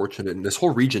 it's unfortunate. And this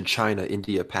whole region, China,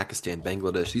 India, Pakistan,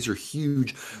 Bangladesh, these are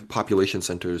huge population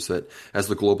centers that, as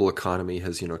the global economy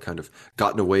has, kind of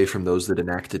gotten away from those that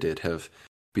enacted it, have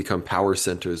become power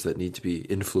centers that need to be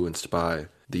influenced by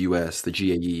the US, the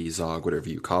GAE, ZOG, whatever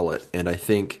you call it. And I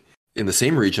think in the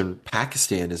same region,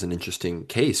 Pakistan is an interesting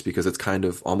case because it's kind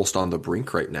of almost on the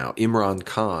brink right now. Imran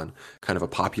Khan, kind of a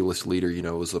populist leader,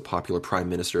 was the popular prime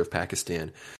minister of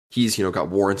Pakistan. He's, got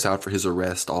warrants out for his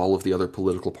arrest. All of the other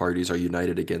political parties are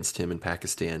united against him in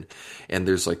Pakistan. And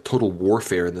there's total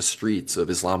warfare in the streets of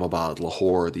Islamabad,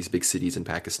 Lahore, these big cities in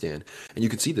Pakistan. And you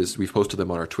can see this. We've posted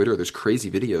them on our Twitter. There's crazy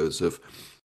videos of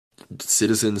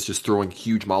citizens just throwing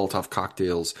huge Molotov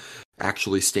cocktails,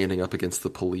 actually standing up against the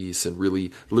police and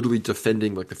really literally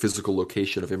defending the physical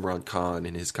location of Imran Khan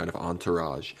and his kind of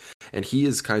entourage. And he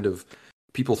is kind of,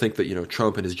 people think that,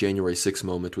 Trump and his January 6th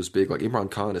moment was big. Imran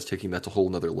Khan is taking that to whole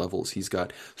nother levels. He's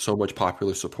got so much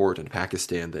popular support in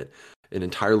Pakistan that an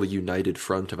entirely united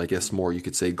front of, I guess, more, you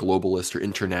could say, globalist or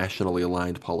internationally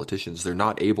aligned politicians, they're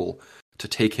not able to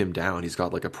take him down. He's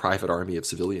got a private army of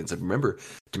civilians. And remember,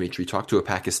 Dimitri, talked to a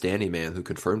Pakistani man who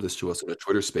confirmed this to us in a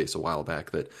Twitter space a while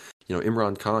back that,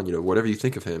 Imran Khan, whatever you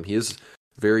think of him, he is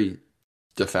very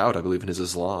devout, I believe, in his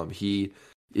Islam. He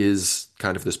is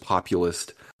kind of this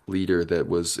populist leader that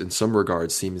was, in some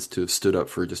regards, seems to have stood up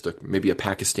for just maybe a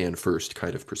Pakistan first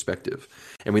kind of perspective.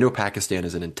 And we know Pakistan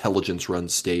is an intelligence-run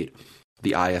state.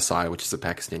 The ISI, which is a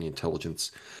Pakistani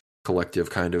intelligence collective,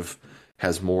 kind of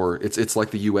has more, it's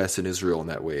like the US and Israel in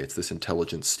that way. It's this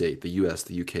intelligence state. The US,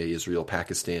 the UK, Israel,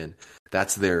 Pakistan,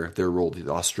 that's their role.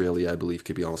 Australia, I believe,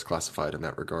 could be almost classified in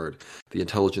that regard. The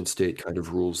intelligence state kind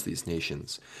of rules these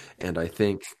nations. And I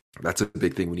think that's a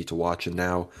big thing we need to watch. And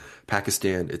now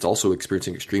Pakistan, it's also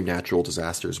experiencing extreme natural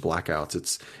disasters,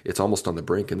 blackouts. It's almost on the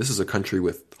brink. And this is a country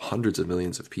with hundreds of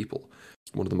millions of people.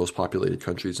 It's one of the most populated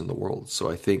countries in the world.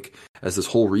 So I think as this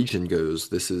whole region goes,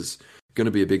 this is going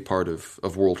to be a big part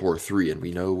of World War III. And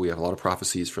we know we have a lot of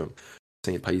prophecies from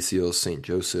Saint Paisios, Saint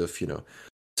Joseph,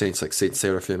 saints like Saint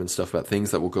Seraphim and stuff about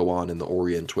things that will go on in the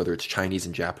Orient, whether it's Chinese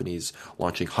and Japanese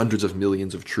launching hundreds of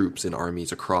millions of troops and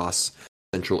armies across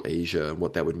Central Asia, and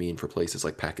what that would mean for places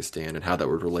like Pakistan, and how that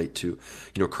would relate to,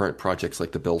 current projects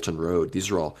like the Belt and Road.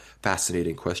 These are all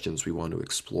fascinating questions we want to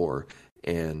explore.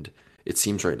 And it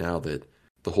seems right now that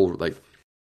the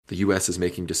U.S. is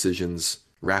making decisions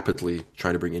rapidly,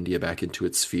 trying to bring India back into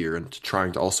its sphere, and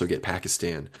trying to also get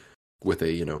Pakistan with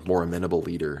a more amenable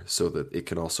leader, so that it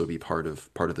can also be part of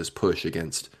this push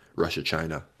against Russia,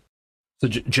 China. So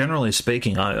generally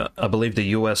speaking, I believe the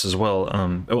US as well,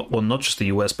 well, not just the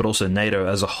US, but also NATO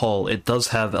as a whole, it does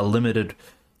have a limited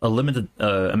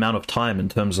amount of time in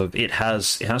terms of it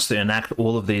has to enact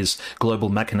all of these global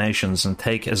machinations and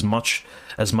take as much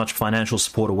financial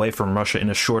support away from Russia in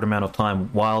a short amount of time,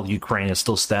 while Ukraine is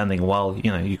still standing, while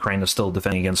Ukraine is still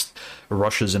defending against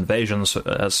Russia's invasions,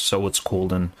 as so it's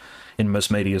called in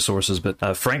most media sources.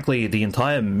 But frankly, the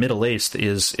entire Middle East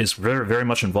is very, very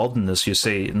much involved in this. You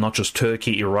see not just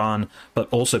Turkey, Iran, but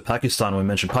also Pakistan. We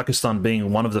mentioned Pakistan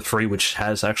being one of the three which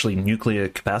has actually nuclear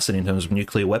capacity in terms of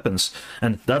nuclear weapons.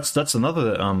 And that's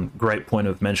another great point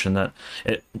of mention, that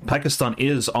Pakistan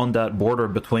is on that border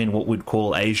between what we'd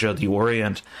call Asia, the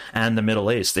Orient, and the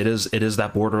Middle East. It is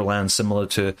that borderland similar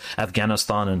to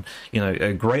Afghanistan,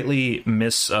 and greatly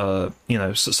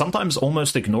sometimes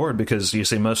almost ignored, because you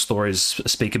see most stories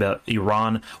speak about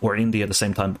Iran or India at the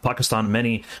same time. Pakistan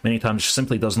many times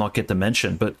simply does not get the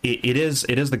mention, but it is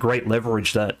the great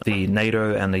leverage that the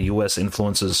NATO and the US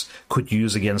influences could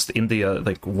use against India.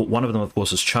 Like one of them, of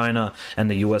course, is China, and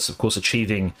the US, of course,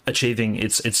 achieving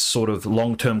its sort of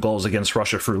long-term goals against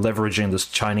Russia through leveraging this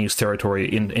Chinese territory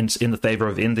in the favor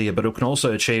of India. But it can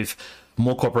also achieve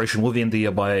more cooperation with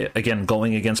India by, again,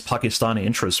 going against Pakistani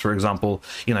interests. For example,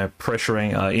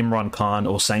 pressuring Imran Khan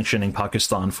or sanctioning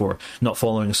Pakistan for not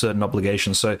following certain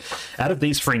obligations. So out of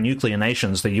these three nuclear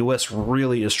nations, the US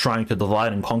really is trying to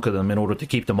divide and conquer them in order to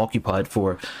keep them occupied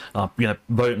for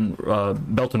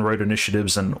Belt and Road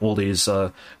initiatives and all these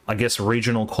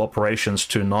regional cooperations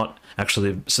to not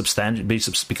actually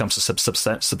become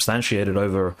substantiated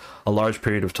over a large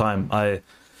period of time.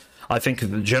 I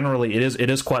think generally it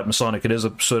is quite Masonic. It is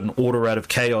a certain order out of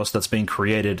chaos that's being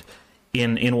created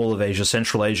in all of Asia,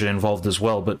 Central Asia involved as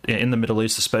well, but in the Middle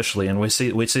East especially. And we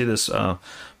see this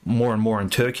more and more in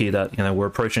Turkey, that we're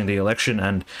approaching the election,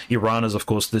 and Iran is, of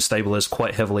course, destabilized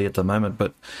quite heavily at the moment,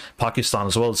 but Pakistan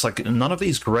as well. It's like none of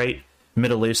these great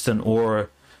Middle Eastern or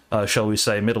shall we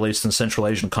say, Middle East and Central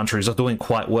Asian countries are doing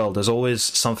quite well. There's always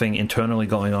something internally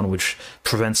going on which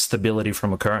prevents stability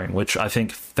from occurring, which I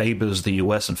think favors the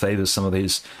US and favors some of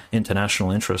these international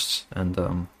interests and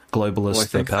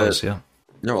globalist powers.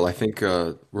 No, I think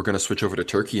we're going to switch over to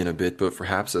Turkey in a bit, but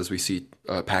perhaps as we see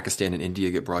Pakistan and India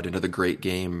get brought into the great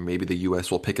game, maybe the U.S.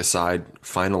 will pick a side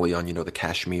finally on, the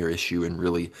Kashmir issue and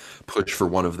really push for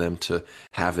one of them to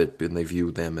have it, and they view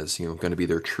them as, going to be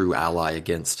their true ally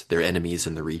against their enemies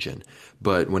in the region.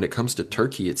 But when it comes to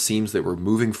Turkey, it seems that we're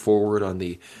moving forward on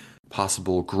the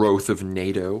possible growth of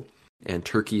NATO, and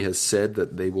Turkey has said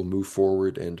that they will move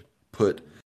forward and put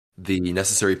the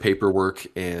necessary paperwork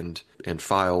and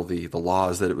file the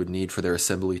laws that it would need for their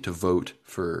assembly to vote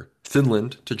for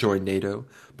Finland to join NATO,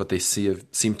 but they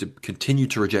seem to continue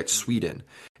to reject Sweden.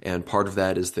 And part of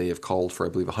that is they have called for, I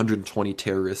believe, 120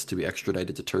 terrorists to be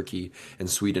extradited to Turkey, and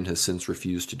Sweden has since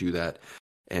refused to do that.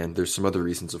 And there's some other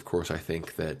reasons, of course, I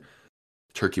think, that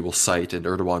Turkey will cite and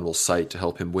Erdogan will cite to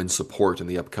help him win support in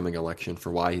the upcoming election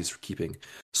for why he's keeping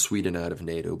Sweden out of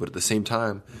NATO. But at the same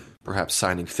time, perhaps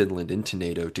signing Finland into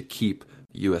NATO to keep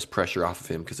U.S. pressure off of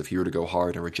him, because if he were to go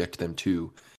hard and reject them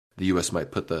too, the U.S.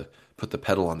 might put the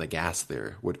pedal on the gas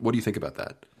there. What do you think about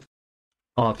that?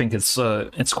 Oh, I think it's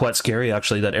quite scary,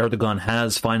 actually, that Erdogan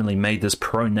has finally made this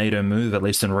pro-NATO move, at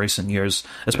least in recent years,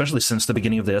 especially since the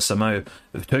beginning of the SMO.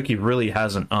 Turkey really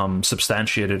hasn't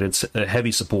substantiated its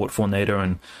heavy support for NATO,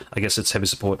 and I guess its heavy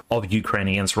support of Ukraine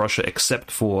against Russia,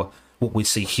 except for what we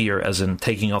see here, as in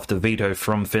taking off the veto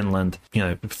from Finland,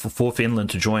 for Finland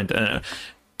to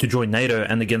join NATO,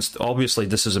 and against, obviously,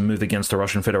 this is a move against the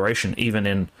Russian Federation, even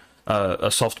in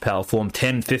a soft power form.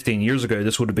 10-15 years ago,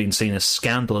 this would have been seen as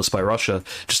scandalous by Russia.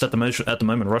 Just at the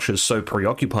moment, Russia is so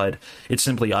preoccupied. It's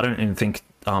simply, I don't even think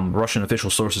Russian official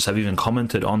sources have even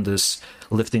commented on this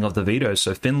lifting of the veto.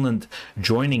 So Finland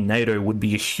joining NATO would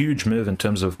be a huge move in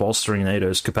terms of bolstering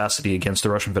NATO's capacity against the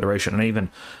Russian Federation, and even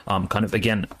kind of,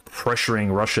 again,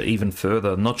 pressuring Russia even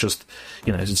further, not just,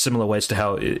 in similar ways to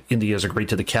how India has agreed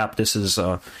to the cap. This is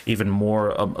even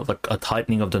more like a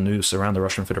tightening of the noose around the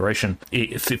Russian Federation.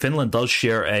 If Finland does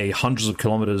share hundreds of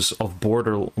kilometers of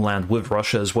borderland with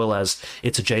Russia, as well as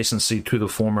its adjacency to the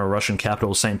former Russian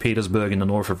capital, St. Petersburg, in the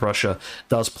north of Russia,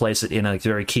 does place it in a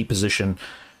very key position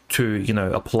to,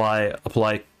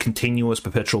 apply continuous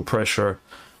perpetual pressure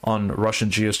on Russian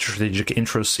geostrategic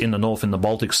interests in the north, in the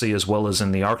Baltic Sea, as well as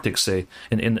in the Arctic Sea,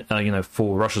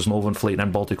 for Russia's Northern Fleet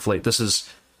and Baltic Fleet. This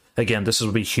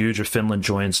will be huge if Finland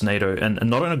joins NATO, and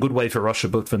not in a good way for Russia,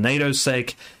 but for NATO's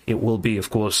sake, it will be, of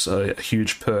course, a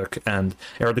huge perk. And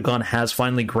Erdogan has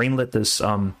finally greenlit this,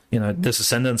 this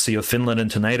ascendancy of Finland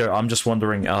into NATO. I'm just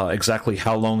wondering exactly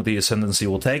how long the ascendancy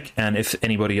will take, and if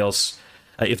anybody else,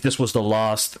 if this was the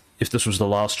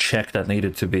last check that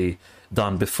needed to be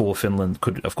done before Finland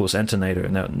could, of course, enter NATO.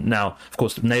 Now, of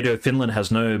course, Finland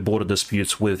has no border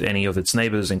disputes with any of its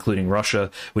neighbors, including Russia,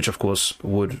 which, of course,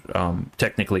 would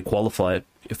technically qualify it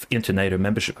into NATO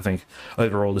membership. I think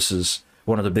overall this is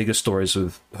one of the biggest stories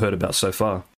we've heard about so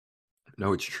far.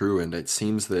 No, it's true, and it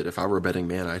seems that if I were a betting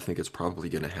man, I think it's probably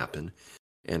going to happen.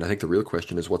 And I think the real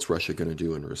question is, what's Russia going to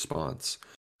do in response?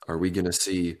 Are we going to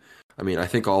see... I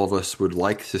think all of us would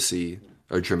like to see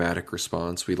a dramatic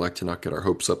response. We'd like to not get our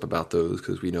hopes up about those,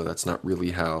 because we know that's not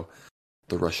really how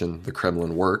the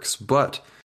Kremlin works. But,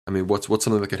 what's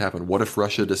something that could happen? What if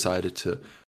Russia decided to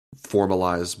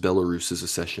formalize Belarus's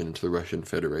accession into the Russian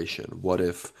Federation? What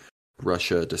if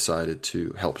Russia decided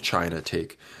to help China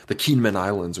take the Kinmen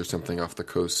Islands or something off the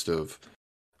coast of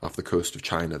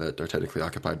China that are technically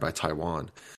occupied by Taiwan?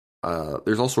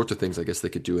 There's all sorts of things I guess they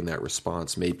could do in that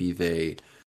response. Maybe they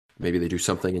do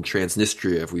something in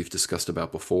Transnistria, as we've discussed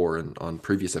about before and on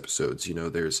previous episodes.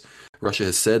 Russia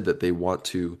has said that they want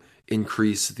to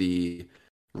increase the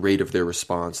rate of their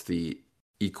response, the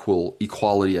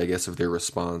equality, I guess, of their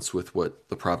response with what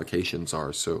the provocations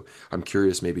are. So I'm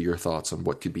curious, maybe your thoughts on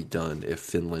what could be done if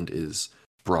Finland is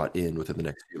brought in within the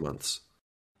next few months.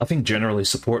 I think generally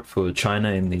support for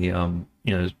China in the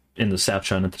in the South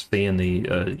China Sea and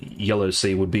the Yellow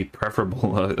Sea would be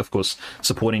preferable. Of course,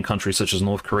 supporting countries such as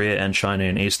North Korea and China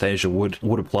in East Asia would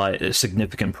apply a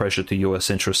significant pressure to US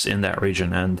interests in that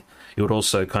region, and it would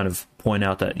also kind of point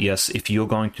out that, yes, if you're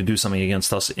going to do something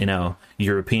against us in our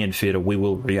European theater, we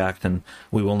will react, and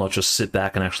we will not just sit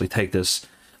back and actually take this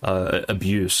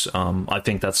abuse. I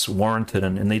think that's warranted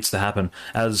and it needs to happen.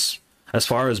 As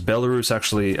far as Belarus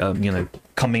actually,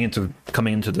 coming into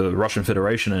the Russian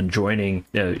Federation and joining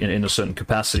in a certain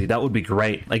capacity, that would be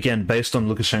great. Again, based on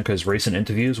Lukashenko's recent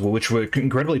interviews, which were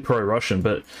incredibly pro-Russian,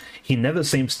 but he never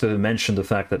seems to mention the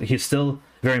fact that he's still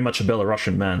very much a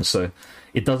Belarusian man. So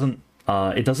it doesn't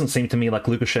seem to me like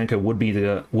Lukashenko would be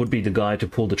the guy to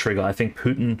pull the trigger. I think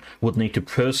Putin would need to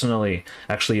personally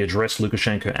actually address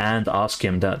Lukashenko and ask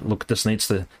him that, look, this needs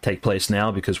to take place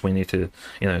now, because we need to,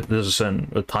 there's a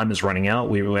certain time is running out.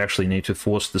 We actually need to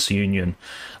force this union.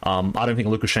 I don't think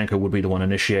Lukashenko would be the one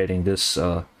initiating this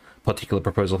particular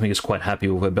proposal. I think he's quite happy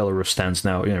with where Belarus stands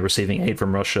now, receiving aid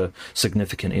from Russia,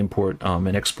 significant import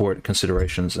and export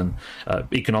considerations, and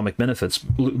economic benefits.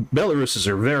 Belarus is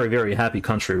a very, very happy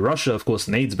country. Russia, of course,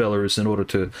 needs Belarus in order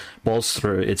to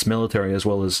bolster its military, as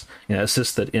well as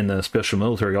assist it in a special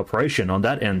military operation on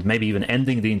that end, maybe even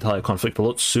ending the entire conflict a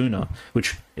lot sooner,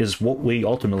 which is what we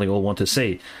ultimately all want to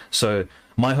see. So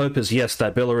my hope is, yes,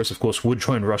 that Belarus, of course, would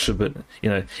join Russia, but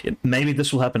maybe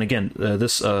this will happen again.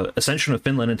 This ascension of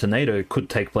Finland into NATO could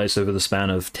take place over the span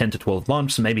of 10 to 12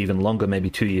 months, maybe even longer, maybe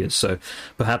 2 years. So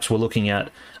perhaps we're looking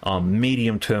at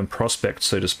medium-term prospects,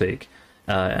 so to speak.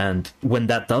 And when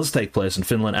that does take place, and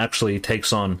Finland actually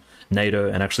takes on NATO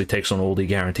and actually takes on all the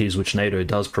guarantees which NATO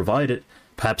does provide it,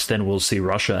 perhaps then we'll see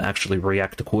Russia actually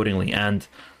react accordingly and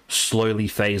slowly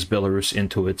phase Belarus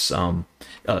into its,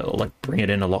 bring it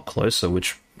in a lot closer,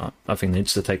 which I think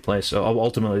needs to take place. So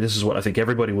ultimately, this is what I think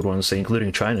everybody would want to see,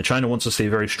 including China. China wants to see a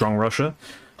very strong Russia,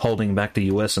 holding back the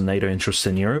US and NATO interests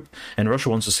in Europe, and Russia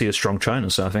wants to see a strong China.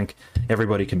 So I think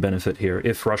everybody can benefit here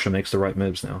if Russia makes the right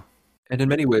moves now. And in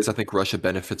many ways, I think Russia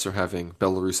benefits from having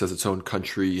Belarus as its own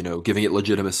country, giving it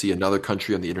legitimacy, another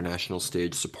country on the international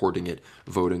stage, supporting it,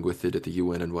 voting with it at the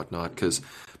UN and whatnot, because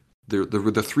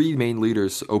the three main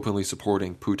leaders openly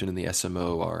supporting Putin and the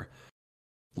SMO are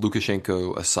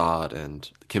Lukashenko, Assad, and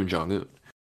Kim Jong-un.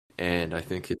 And I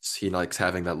think he likes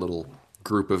having that little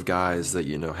group of guys that,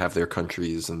 have their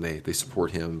countries and they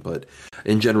support him. But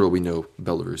in general, we know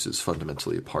Belarus is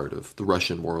fundamentally a part of the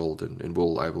Russian world and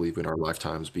will, I believe, in our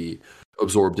lifetimes be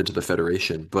absorbed into the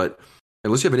Federation. But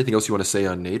Unless you have anything else you want to say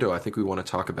on NATO, I think we want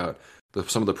to talk about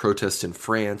some of the protests in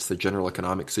France, the general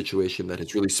economic situation that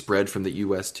has really spread from the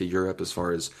US to Europe as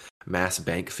far as mass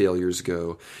bank failures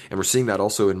go. And we're seeing that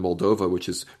also in Moldova, which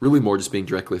is really more just being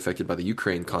directly affected by the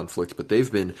Ukraine conflict, but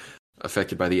they've been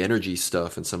affected by the energy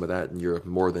stuff and some of that in Europe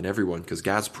more than everyone, because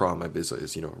Gazprom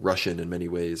is Russian in many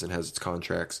ways and has its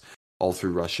contracts all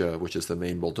through Russia, which is the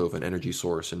main Moldovan energy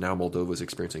source. And now Moldova is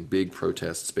experiencing big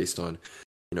protests based on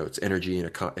its energy and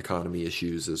economy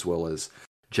issues, as well as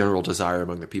general desire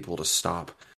among the people to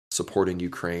stop supporting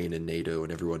Ukraine and NATO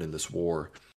and everyone in this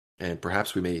war. And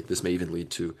perhaps this may even lead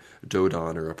to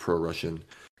Dodon, or a pro-Russian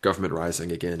government,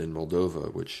 rising again in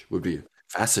Moldova, which would be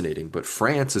fascinating. But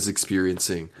France is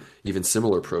experiencing even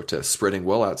similar protests, spreading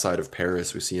well outside of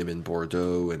Paris. We see them in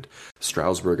Bordeaux and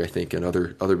Strasbourg, I think, and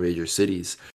other major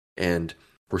cities. And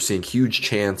we're seeing huge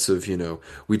chants of,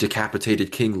 we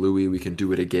decapitated King Louis, we can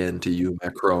do it again to you,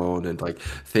 Macron, and like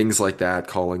things like that,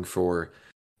 calling for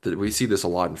that. We see this a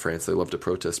lot in France. They love to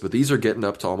protest, but these are getting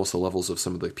up to almost the levels of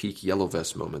some of the peak Yellow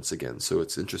Vest moments again. So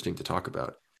it's interesting to talk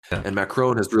about. Yeah. And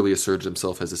Macron has really asserted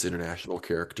himself as this international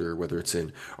character, whether it's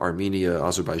in Armenia,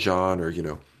 Azerbaijan, or,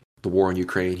 the war in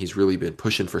Ukraine. He's really been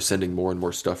pushing for sending more and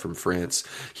more stuff from France.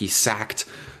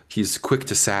 He's quick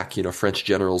to sack, French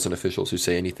generals and officials who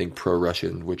say anything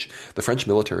pro-Russian, which the French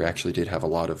military actually did have a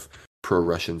lot of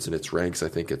pro-Russians in its ranks, I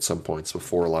think, at some points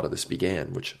before a lot of this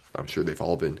began, which I'm sure they've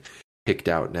all been picked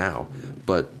out now.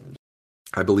 But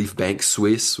I believe Bank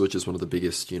Suisse, which is one of the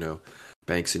biggest,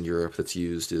 banks in Europe that's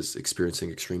used, is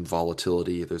experiencing extreme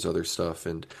volatility. There's other stuff,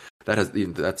 and that's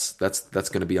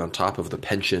going to be on top of the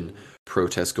pension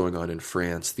protests going on in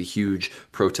France, the huge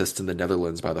protests in the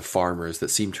Netherlands by the farmers that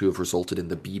seem to have resulted in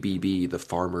the BBB, the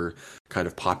farmer kind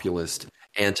of populist,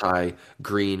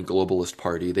 anti-green globalist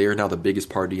party. They are now the biggest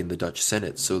party in the Dutch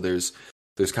Senate. So there's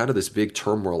kind of this big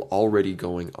turmoil already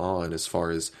going on as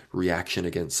far as reaction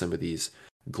against some of these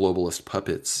globalist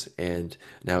puppets. And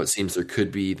now it seems there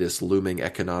could be this looming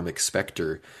economic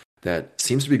specter that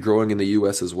seems to be growing in the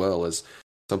US as well. As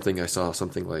I saw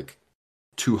something like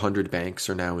 200 banks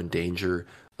are now in danger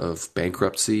of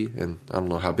bankruptcy. And I don't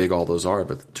know how big all those are,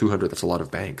 but 200, that's a lot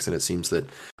of banks. And it seems that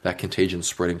contagion's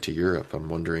spreading to Europe. I'm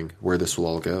wondering where this will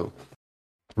all go.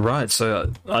 Right,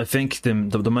 so I think the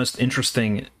most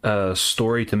interesting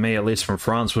story to me, at least from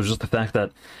France, was just the fact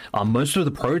that most of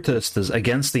the protesters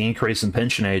against the increase in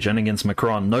pension age and against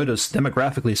Macron, notice,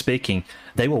 demographically speaking,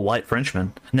 they were white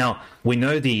Frenchmen. Now, we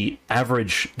know the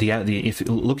average, if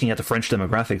looking at the French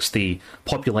demographics, the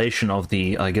population of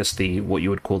what you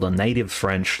would call the native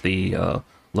French, the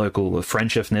local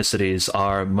French ethnicities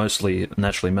are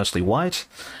naturally mostly white,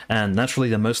 and naturally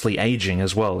they're mostly aging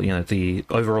as well. The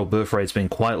overall birth rate's been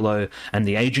quite low, and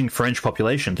the aging French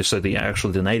population, so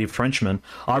the native Frenchmen,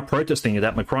 are protesting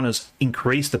that Macron has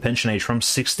increased the pension age from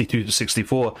 62 to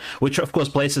 64, which of course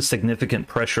places significant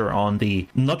pressure on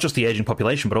not just the aging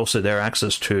population, but also their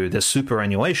access to their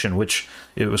superannuation, which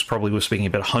we're speaking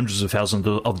about hundreds of thousands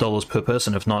of dollars per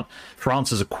person, if not.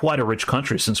 France is quite a rich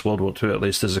country since World War II, at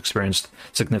least, has experienced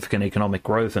significant economic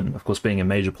growth, and of course being a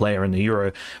major player in the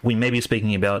euro, we may be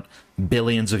speaking about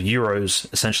billions of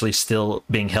euros essentially still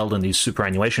being held in these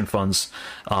superannuation funds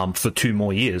for 2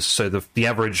 more years. So the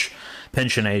average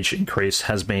pension age increase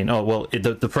has been,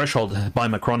 the threshold by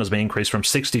Macron has been increased from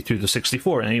 62 to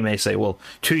 64, and you may say, well,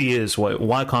 2 years,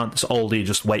 why can't this oldie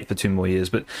just wait for 2 more years?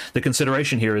 But the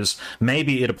consideration here is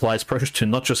maybe it applies pressure to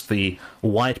not just the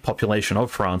white population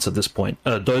of France at this point,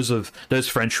 those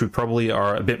French who probably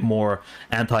are a bit more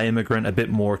anti-immigrant, a bit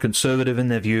more conservative in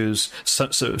their views. So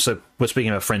we're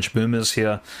speaking about French boomers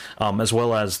here, as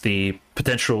well as the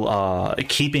potential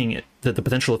the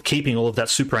potential of keeping all of that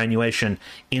superannuation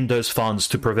in those funds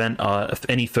to prevent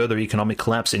any further economic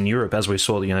collapse in Europe, as we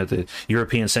saw, the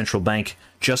European Central Bank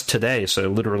just today, so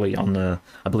literally on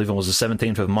I believe it was the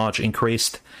 17th of March,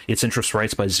 increased its interest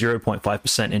rates by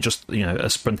 0.5% in just, a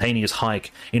spontaneous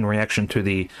hike in reaction to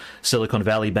the Silicon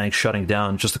Valley Bank shutting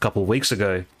down just a couple of weeks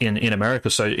ago in America.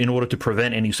 So in order to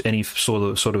prevent any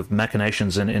sort of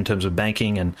machinations in terms of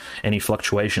banking and any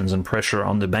fluctuations and pressure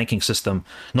on the banking system,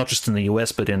 not just in the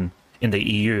US, but in the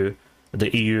EU,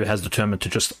 the EU has determined to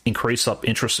just hike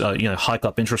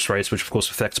up interest rates, which of course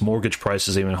affects mortgage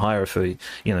prices even higher for,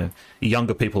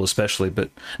 younger people especially. But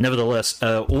nevertheless,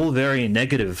 all very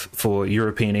negative for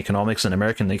European economics and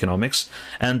American economics,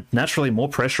 and naturally more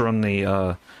pressure on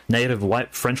the native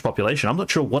white French population. I'm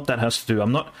not sure what that has to do.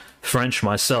 I'm not French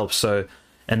myself,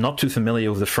 and not too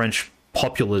familiar with the French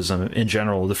populism in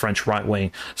general, the French right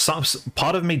wing.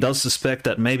 Part of me does suspect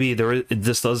that maybe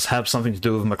this does have something to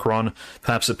do with Macron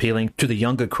perhaps appealing to the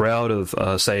younger crowd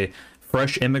of, say,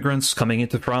 fresh immigrants coming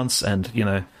into France, and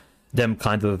them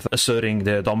kind of asserting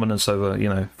their dominance over,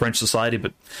 French society.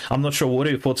 But I'm not sure. What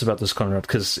are your thoughts about this, Conrad?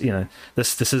 Because,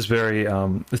 this is very,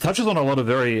 it touches on a lot of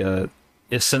very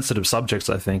sensitive subjects,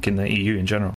 I think, in the EU in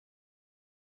general.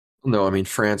 No, I mean,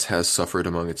 France has suffered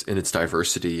in its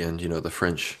diversity, and, the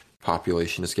French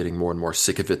population is getting more and more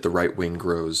sick of it. The right wing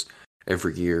grows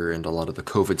every year, and a lot of the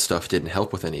COVID stuff didn't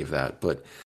help with any of that. But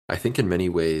I think in many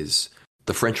ways,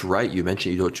 the French right, you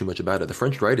mentioned you don't know too much about it. The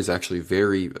French right is actually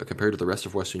very, compared to the rest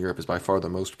of Western Europe, is by far the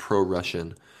most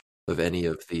pro-Russian of any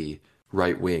of the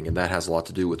right wing. And that has a lot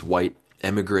to do with white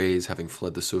emigres having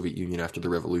fled the Soviet Union after the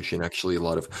revolution. Actually, a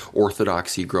lot of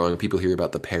orthodoxy growing. People hear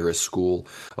about the Paris School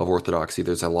of Orthodoxy.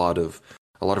 There's a lot of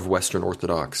Western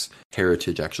Orthodox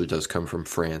heritage actually does come from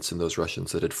France, and those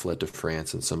Russians that had fled to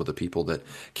France, and some of the people that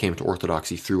came to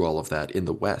Orthodoxy through all of that in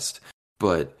the West.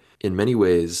 But in many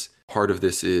ways, part of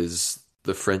this is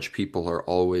the French people are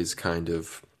always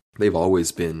they've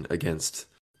always been against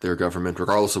their government,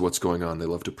 regardless of what's going on. They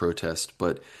love to protest.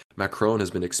 But Macron has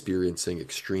been experiencing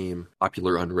extreme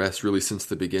popular unrest really since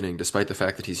the beginning, despite the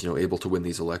fact that he's, able to win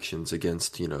these elections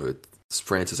against,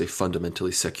 France is a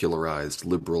fundamentally secularized,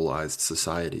 liberalized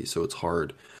society. So it's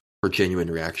hard for genuine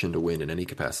reaction to win in any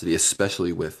capacity,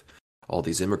 especially with all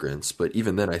these immigrants. But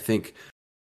even then, I think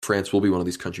France will be one of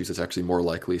these countries that's actually more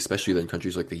likely, especially than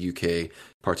countries like the UK,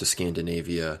 parts of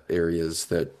Scandinavia, areas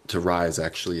to rise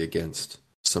actually against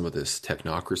some of this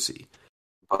technocracy.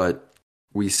 But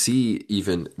we see,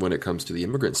 even when it comes to the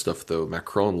immigrant stuff, though,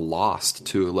 Macron lost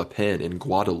to Le Pen in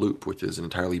Guadeloupe, which is an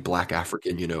entirely black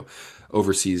African,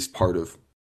 overseas part of,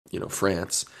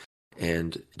 France.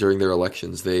 And during their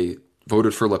elections, they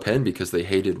voted for Le Pen because they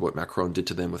hated what Macron did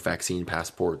to them with vaccine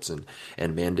passports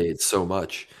and mandates so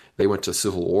much. They went to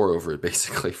civil war over it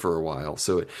basically for a while.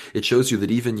 So it shows you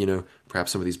that even,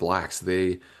 perhaps some of these blacks,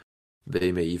 they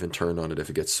may even turn on it if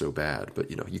it gets so bad. But,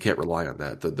 you can't rely on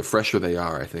that. The fresher they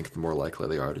are, I think, the more likely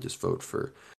they are to just vote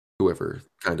for whoever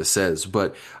kind of says.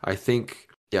 But I think,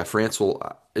 France will,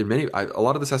 a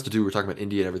lot of this has to do, we're talking about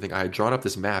India and everything. I had drawn up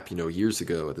this map, years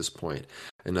ago at this point,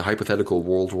 in the hypothetical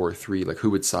World War III, like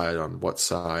who would side on what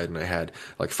side. And I had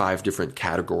like 5 different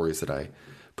categories that I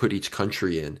put each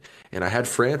country in. And I had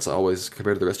France always,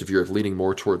 compared to the rest of Europe, leaning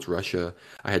more towards Russia.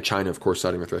 I had China, of course,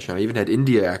 siding with Russia. And I even had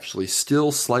India actually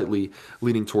still slightly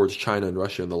leaning towards China and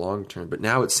Russia in the long term. But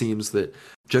now it seems that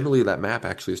generally that map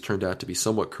actually has turned out to be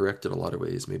somewhat correct in a lot of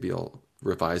ways. Maybe I'll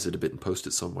revise it a bit and post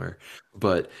it somewhere.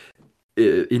 But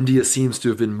India seems to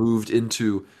have been moved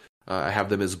into, I have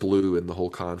them as blue in the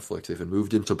whole conflict. They've been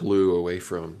moved into blue away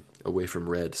from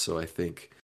red. So I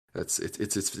think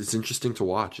it's interesting to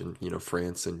watch. And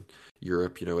France and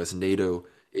Europe, as NATO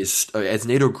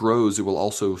grows, it will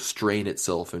also strain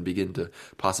itself and begin to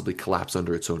possibly collapse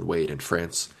under its own weight, and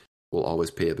France will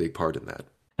always play a big part in that.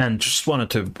 And just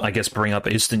wanted to, I guess, bring up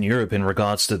Eastern Europe in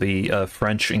regards to the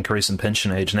French increase in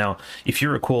pension age. Now, if you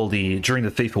recall, during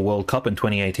the FIFA World Cup in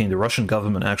 2018, the Russian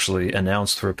government actually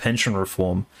announced for a pension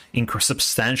reform,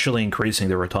 substantially increasing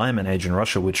the retirement age in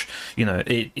Russia, which,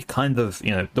 it kind of,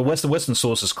 the Western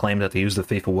sources claim that they used the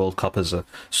FIFA World Cup as a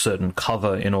certain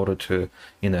cover in order to,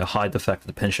 hide the fact that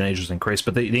the pension age was increased.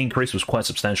 But the increase was quite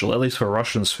substantial, at least for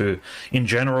Russians who, in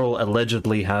general,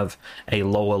 allegedly have a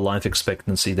lower life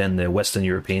expectancy than their Western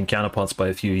European counterparts by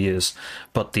a few years.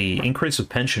 But the increase of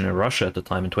pension in Russia at the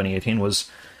time in 2018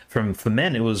 was, for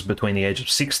men, it was between the age of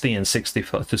 60 and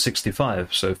 65 to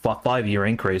 65, so 5-year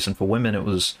increase, and for women it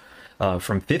was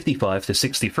from 55 to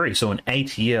 63, so an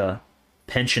 8-year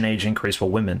pension age increase for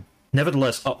women.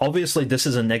 Nevertheless, obviously this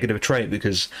is a negative trait,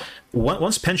 because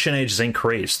once pension age is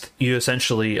increased, you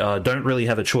essentially don't really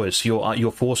have a choice.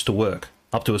 You're forced to work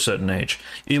up to a certain age.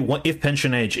 If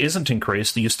pension age isn't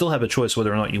increased, you still have a choice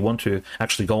whether or not you want to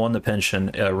actually go on the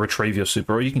pension, retrieve your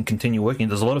super, or you can continue working.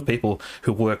 There's a lot of people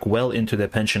who work well into their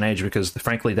pension age because,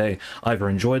 frankly, they either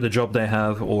enjoy the job they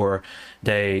have or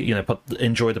they,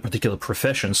 enjoy the particular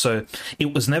profession. So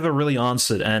it was never really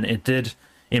answered, and it did,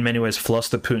 in many ways,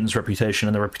 fluster Putin's reputation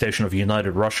and the reputation of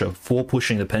United Russia for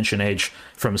pushing the pension age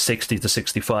from 60 to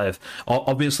 65.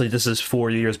 Obviously, this is 4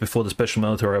 years before the special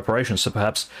military operation, so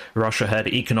perhaps Russia had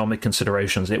economic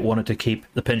considerations. It wanted to keep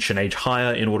the pension age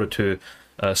higher in order to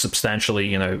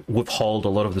substantially, withhold a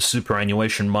lot of the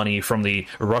superannuation money from the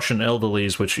Russian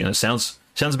elderlies, which,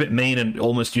 sounds a bit mean and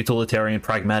almost utilitarian,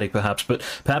 pragmatic perhaps, but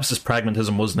perhaps this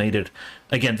pragmatism was needed.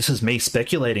 Again, this is me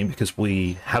speculating because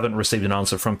we haven't received an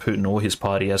answer from Putin or his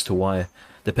party as to why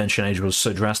the pension age was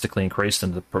so drastically increased,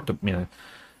 and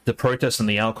the protest and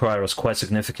the outcry was quite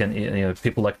significant.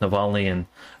 People like Navalny and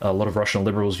a lot of Russian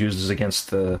liberals used this against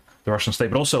the Russian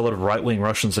state, but also a lot of right-wing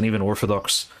Russians and even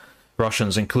Orthodox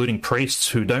Russians, including priests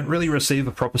who don't really receive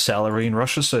a proper salary in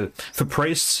Russia. So for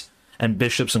priests, and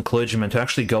bishops and clergymen to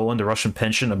actually go on the Russian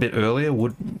pension a bit earlier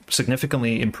would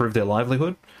significantly improve their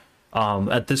livelihood.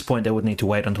 At this point, they would need to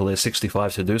wait until they're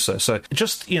 65 to do so. So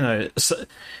just,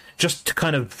 just to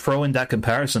kind of throw in that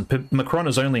comparison, Macron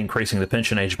is only increasing the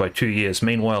pension age by 2 years.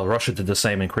 Meanwhile, Russia did the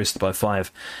same, increased it by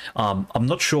 5. I'm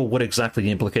not sure what exactly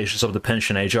the implications of the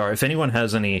pension age are. If anyone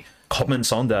has any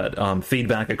comments on that,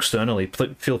 feedback externally,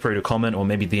 feel free to comment or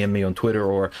maybe DM me on Twitter,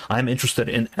 or I'm interested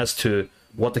in as to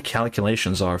what the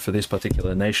calculations are for these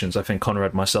particular nations. I think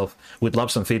Conrad, myself, would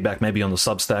love some feedback, maybe on the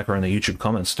Substack or in the YouTube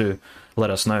comments, to let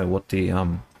us know what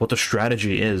the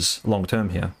strategy is long term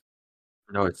here.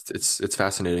 No, it's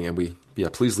fascinating, and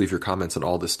please leave your comments on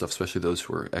all this stuff, especially those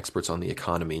who are experts on the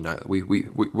economy.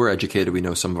 We're educated, we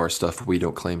know some of our stuff. We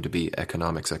don't claim to be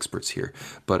economics experts here,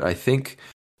 but I think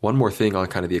one more thing on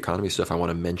kind of the economy stuff I want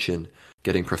to mention,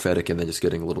 getting prophetic and then just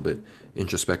getting a little bit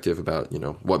introspective about,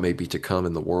 what may be to come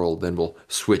in the world. Then we'll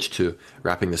switch to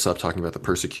wrapping this up, talking about the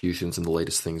persecutions and the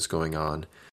latest things going on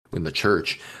in the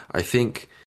church. I think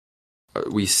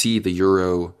we see the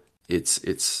euro.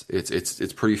 It's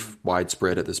pretty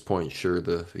widespread at this point. Sure,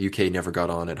 the UK never got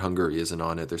on it. Hungary isn't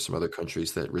on it. There's some other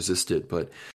countries that resist it, but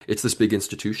it's this big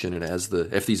institution. And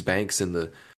if these banks in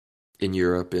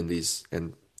Europe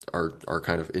and are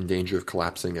kind of in danger of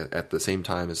collapsing at the same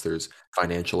time as there's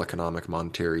financial, economic,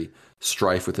 monetary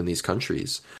strife within these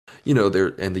countries.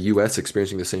 And the US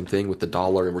experiencing the same thing with the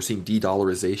dollar, and we're seeing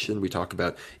de-dollarization. We talk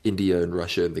about India and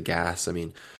Russia and the gas. I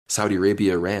mean, Saudi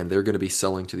Arabia, Iran, they're going to be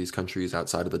selling to these countries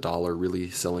outside of the dollar, really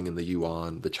selling in the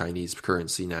yuan, the Chinese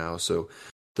currency now. So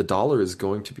the dollar is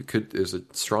going to be, there's a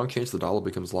strong chance the dollar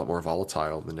becomes a lot more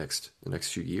volatile in the next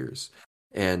few years.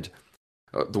 And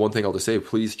the one thing I'll just say,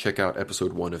 please check out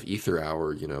episode 1 of Ether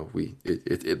Hour.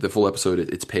 The full episode,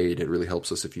 it's paid. It really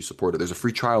helps us if you support it. There's a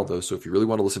free trial though, so if you really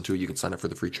want to listen to it, you can sign up for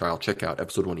the free trial. Check out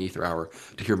episode 1 Ether Hour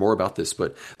to hear more about this.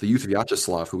 But the youth of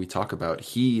Vyacheslav, who we talk about,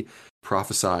 he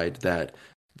prophesied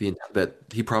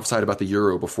about the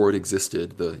euro before it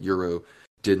existed.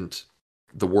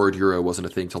 The word euro wasn't a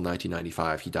thing till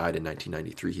 1995. He died in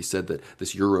 1993. He said that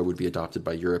this euro would be adopted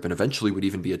by Europe and eventually would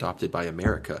even be adopted by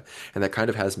America. And that kind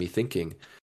of has me thinking,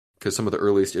 because some of the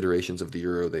earliest iterations of the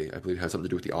euro, I believe, had something to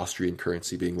do with the Austrian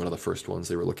currency being one of the first ones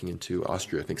they were looking into.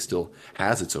 Austria, I think, still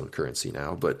has its own currency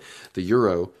now, but the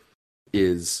euro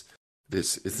is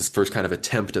this first kind of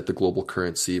attempt at the global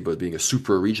currency, but being a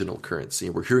super-regional currency.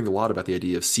 And we're hearing a lot about the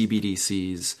idea of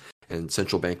CBDCs and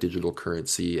central bank digital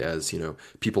currency as,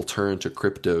 people turn to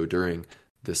crypto during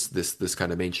this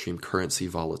kind of mainstream currency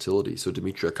volatility. So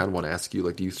Dimitri, I kind of want to ask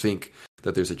you, do you think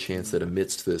that there's a chance that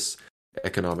amidst this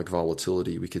economic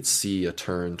volatility, we could see a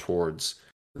turn towards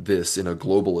this in a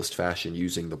globalist fashion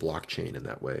using the blockchain in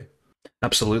that way?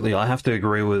 Absolutely. I have to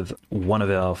agree with one of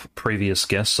our previous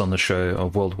guests on the show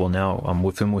of World War Now,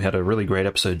 with whom we had a really great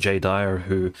episode, Jay Dyer,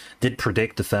 who did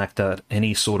predict the fact that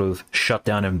any sort of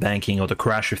shutdown in banking or the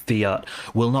crash of fiat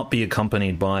will not be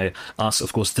accompanied by us,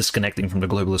 of course, disconnecting from the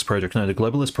globalist project. No, the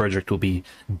globalist project will be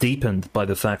deepened by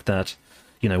the fact that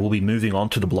we'll be moving on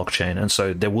to the blockchain. And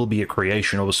so there will be a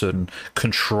creation of a certain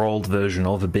controlled version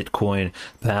of a Bitcoin,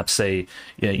 perhaps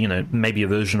maybe a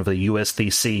version of a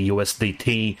USDC,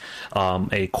 USDT,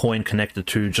 a coin connected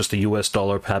to just a US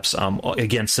dollar, perhaps,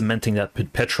 again, cementing that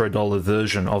petrodollar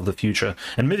version of the future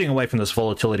and moving away from this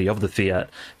volatility of the fiat,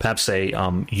 perhaps a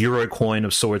Euro coin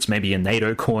of sorts, maybe a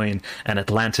NATO coin, an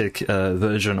Atlantic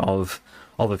version of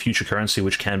a future currency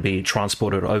which can be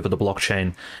transported over the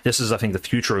blockchain. This is, I think, the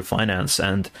future of finance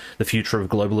and the future of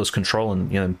globalist control,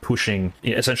 and pushing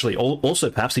essentially also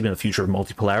perhaps even the future of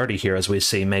multipolarity here, as we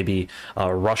see maybe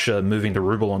Russia moving the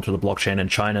ruble onto the blockchain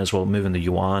and China as well moving the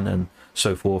yuan and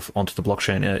so forth onto the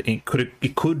blockchain.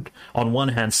 It could on one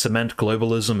hand cement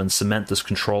globalism and cement this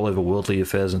control over worldly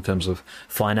affairs in terms of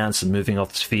finance and moving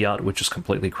off this fiat, which is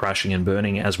completely crashing and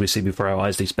burning as we see before our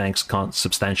eyes. These banks can't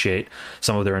substantiate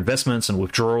some of their investments and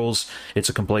withdrawals. It's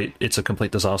a complete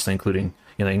disaster, including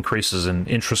increases in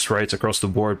interest rates across the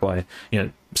board by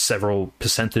several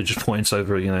percentage points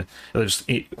over there's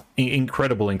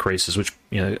incredible increases, which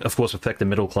of course affect the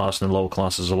middle class and the lower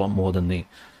classes a lot more than the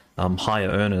higher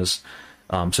earners.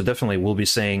 So definitely we'll be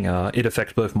seeing it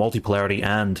affect both multipolarity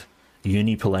and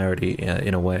unipolarity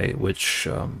in a way, which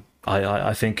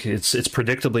I think it's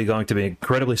predictably going to be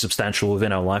incredibly substantial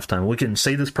within our lifetime. We can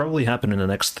see this probably happen in the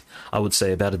next, I would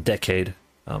say, about a decade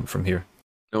from here.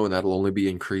 No, and that'll only be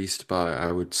increased by,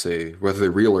 I would say, whether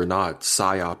they're real or not,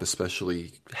 PSYOP,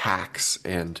 especially hacks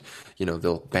and,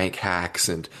 they'll bank hacks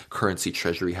and currency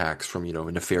treasury hacks from,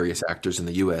 nefarious actors in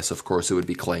the U.S. Of course, it would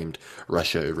be claimed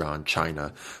Russia, Iran,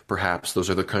 China. Perhaps those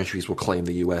other countries will claim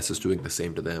the U.S. is doing the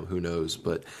same to them. Who knows?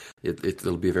 But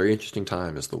it'll be a very interesting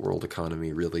time as the world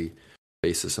economy really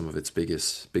faces some of its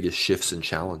biggest shifts and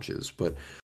challenges. But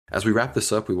as we wrap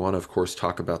this up, we want to, of course,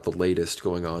 talk about the latest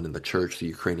going on in the church, the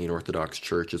Ukrainian Orthodox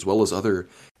Church, as well as other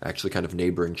actually kind of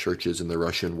neighboring churches in the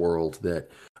Russian world that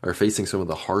are facing some of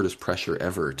the hardest pressure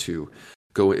ever to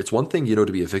go. It's one thing, to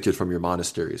be evicted from your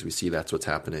monasteries. We see that's what's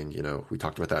happening. We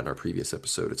talked about that in our previous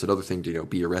episode. It's another thing to,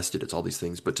 be arrested. It's all these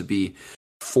things. But to be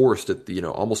forced at the,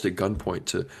 almost at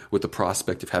gunpoint with the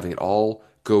prospect of having it all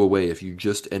go away if you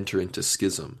just enter into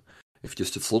schism. If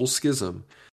just it's a little schism,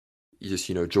 you just,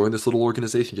 join this little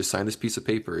organization, just sign this piece of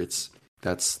paper.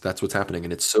 That's what's happening.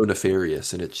 And it's so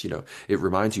nefarious. And it's, it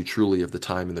reminds you truly of the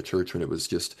time in the church when it was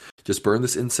just burn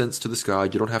this incense to this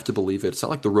God. You don't have to believe it. It's not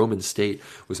like the Roman state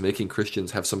was making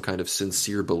Christians have some kind of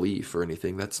sincere belief or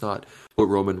anything. That's not what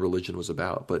Roman religion was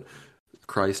about. But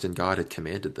Christ and God had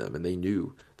commanded them, and they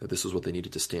knew that this is what they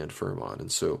needed to stand firm on.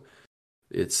 And so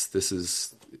this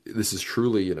is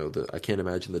truly, I can't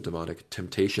imagine the demonic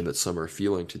temptation that some are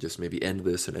feeling to just maybe end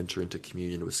this and enter into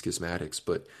communion with schismatics.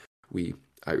 But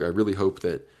I really hope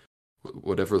that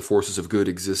whatever forces of good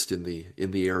exist in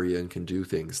the area and can do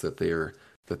things, that they're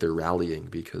rallying,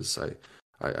 because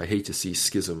I hate to see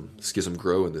schism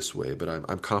grow in this way. But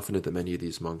I'm confident that many of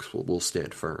these monks will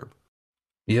stand firm.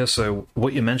 Yeah, so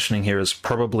what you're mentioning here is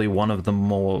probably one of the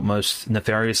most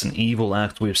nefarious and evil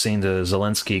acts we've seen the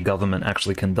Zelensky government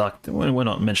actually conduct. We're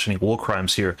not mentioning war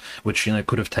crimes here, which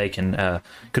could have taken a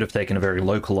very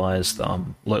localized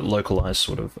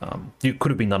sort of. It could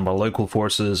have been done by local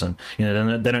forces, and they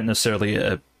don't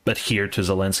necessarily adhere to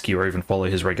Zelensky or even follow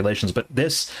his regulations. But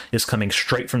this is coming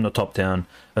straight from the top down,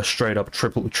 a straight up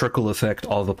trickle effect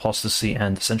of apostasy,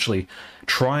 and essentially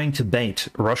trying to bait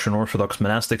Russian Orthodox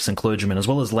monastics and clergymen, as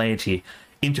well as laity,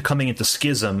 into coming into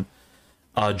schism,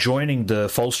 joining the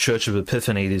false Church of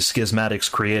Epiphany, these schismatics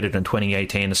created in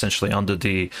 2018, essentially under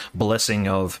the blessing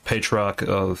of Patriarch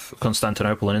of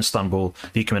Constantinople and Istanbul,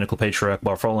 the Ecumenical Patriarch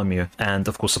Bartholomew, and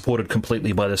of course supported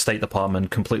completely by the State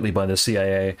Department, completely by the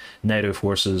CIA, NATO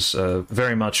forces, a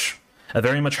very much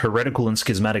heretical and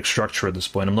schismatic structure at this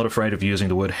point. I'm not afraid of using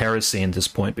the word heresy at this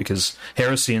point, because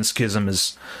heresy and schism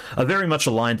are very much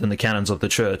aligned in the canons of the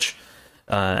Church.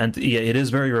 And yeah, it is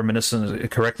very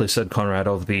reminiscent, correctly said Conrad,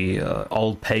 of the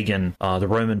old pagan, the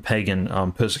Roman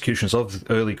pagan persecutions of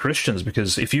early Christians.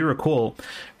 Because if you recall,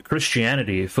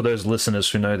 Christianity, for those listeners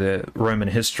who know the Roman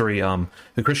history,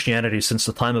 the Christianity since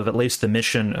the time of at least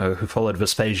Domitian, who followed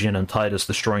Vespasian and Titus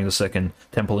destroying the Second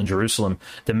Temple in Jerusalem,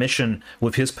 Domitian,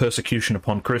 with his persecution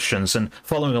upon Christians, and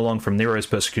following along from Nero's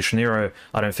persecution, Nero,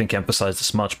 I don't think emphasized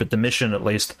this much, but Domitian at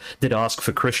least did ask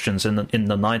for Christians in the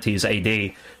 90s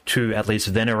AD to at least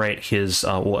venerate his,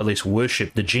 or at least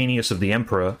worship the genius of the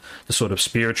emperor, the sort of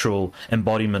spiritual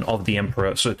embodiment of the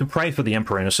emperor, so to pray for the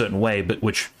emperor in a certain way, but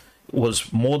which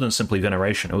was more than simply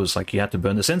veneration. It was like you had to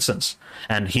burn this incense.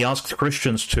 And he asked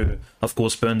Christians to, of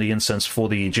course, burn the incense for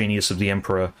the genius of the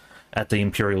emperor at the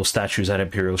imperial statues, at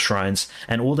imperial shrines.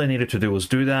 And all they needed to do was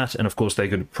do that, and of course they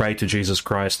could pray to Jesus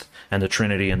Christ and the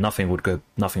Trinity, and nothing would go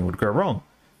wrong.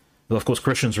 But of course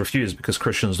Christians refused, because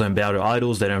Christians don't bow to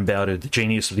idols, they don't bow to the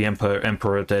genius of the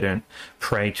emperor, they don't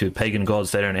pray to pagan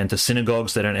gods, they don't enter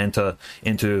synagogues, they don't enter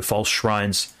into false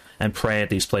shrines and pray at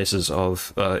these places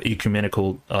of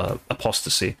ecumenical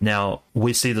apostasy. Now,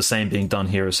 we see the same being done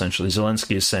here, essentially.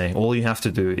 Zelensky is saying, all you have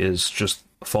to do is just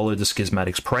follow the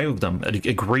schismatics, pray with them,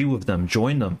 agree with them,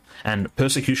 join them, and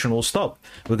persecution will stop.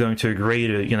 We're going to agree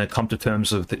to, come to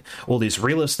terms of all these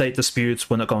real estate disputes.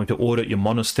 We're not going to audit your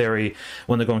monastery.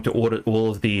 We're not going to audit all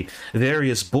of the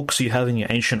various books you have in your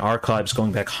ancient archives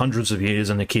going back hundreds of years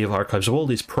in the Kiev archives, of all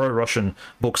these pro-Russian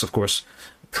books, of course.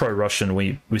 Pro-Russian,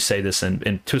 we say this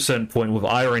and to a certain point with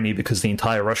irony, because the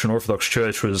entire Russian Orthodox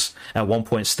Church was at one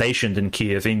point stationed in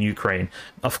Kiev, in Ukraine.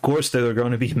 Of course, there are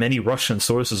going to be many Russian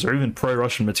sources or even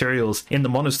pro-Russian materials in the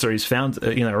monasteries found,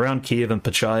 around Kiev and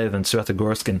Pachaev and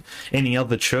Svyatogorsk and any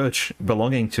other church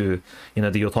belonging to,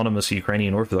 the autonomous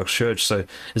Ukrainian Orthodox Church. So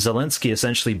Zelensky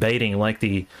essentially baiting, like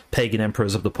the pagan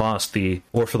emperors of the past, the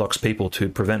Orthodox people to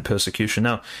prevent persecution.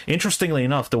 Now, interestingly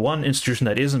enough, the one institution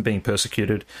that isn't being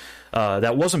persecuted,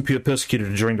 that wasn't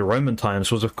persecuted during the Roman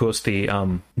times, was of course the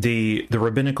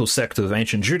rabbinical sect of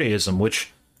ancient Judaism,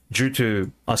 which, due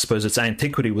to, I suppose, its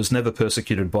antiquity, was never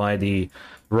persecuted by the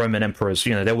Roman emperors.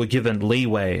 They were given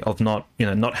leeway of not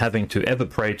having to ever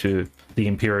pray to the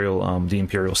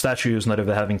imperial statues, not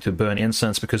ever having to burn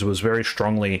incense, because it was very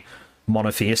strongly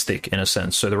monotheistic in a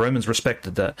sense. So the Romans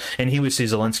respected that, and here we see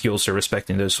Zelensky also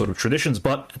respecting those sort of traditions,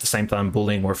 but at the same time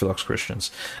bullying Orthodox Christians.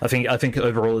 I think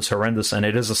overall it's horrendous, and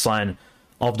it is a sign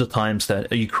of the times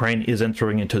that Ukraine is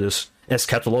entering into this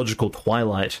eschatological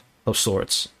twilight of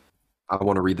sorts. I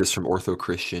want to read this from Ortho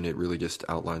Christian. It really just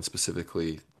outlines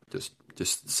specifically just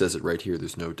just says it right here.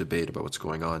 There's no debate about what's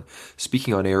going on.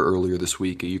 Speaking on air earlier this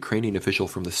week, a Ukrainian official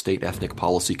from the State Ethnic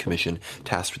Policy Commission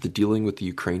tasked with dealing with the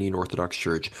Ukrainian Orthodox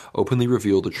Church openly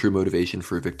revealed the true motivation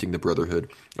for evicting the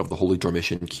Brotherhood of the Holy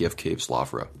Dormition Kiev Caves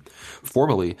Lavra.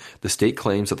 Formally, the state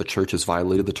claims that the church has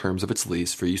violated the terms of its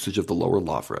lease for usage of the Lower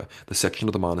Lavra, the section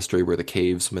of the monastery where the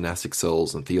caves, monastic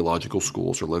cells, and theological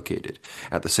schools are located.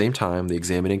 At the same time, the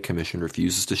examining commission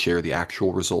refuses to share the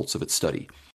actual results of its study.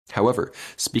 However,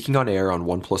 speaking on air on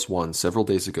 1+1 several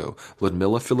days ago,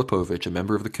 Ludmila Filipovich, a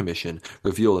member of the commission,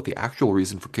 revealed that the actual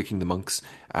reason for kicking the monks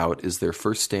out is their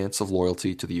first stance of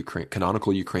loyalty to the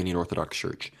canonical Ukrainian Orthodox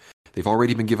Church. They've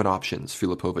already been given options,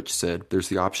 Filipovich said. There's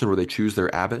the option where they choose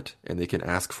their abbot, and they can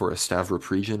ask for a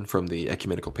Stavropregian from the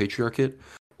Ecumenical Patriarchate,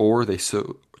 or they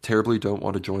so terribly don't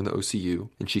want to join the OCU.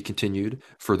 And she continued,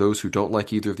 for those who don't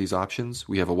like either of these options,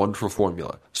 we have a wonderful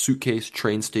formula. Suitcase,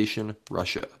 train station,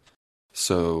 Russia.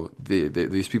 So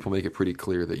these people make it pretty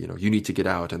clear that, you need to get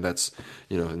out, and that's,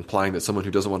 implying that someone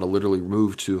who doesn't want to literally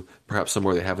move to perhaps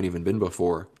somewhere they haven't even been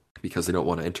before because they don't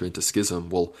want to enter into schism,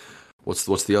 well,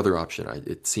 what's the other option?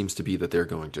 It seems to be that they're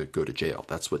going to go to jail.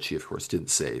 That's what she, of course, didn't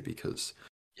say because,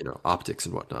 optics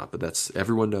and whatnot, but that's,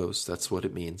 everyone knows that's what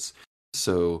it means.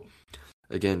 So,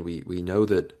 again, we know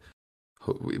that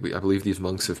I believe these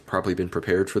monks have probably been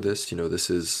prepared for this. This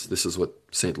is what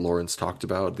St. Lawrence talked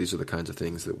about. These are the kinds of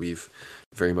things that we've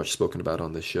very much spoken about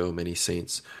on this show. Many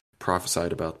saints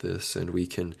prophesied about this, and we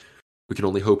can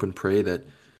only hope and pray that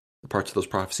the parts of those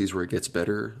prophecies where it gets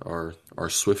better are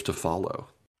swift to follow.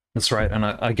 That's right, and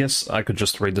I guess I could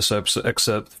just read this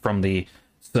excerpt from the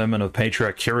sermon of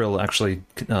Patriarch Kirill, actually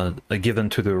given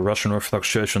to the Russian Orthodox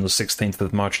Church on the 16th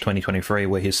of March 2023,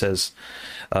 where he says,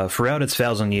 throughout its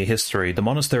 1,000-year history, the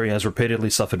monastery has repeatedly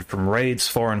suffered from raids,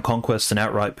 foreign conquests, and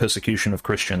outright persecution of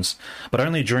Christians. But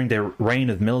only during their reign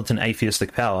of militant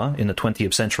atheistic power in the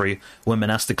 20th century were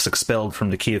monastics expelled from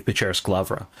the Kiev-Pechersk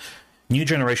Lavra. New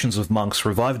generations of monks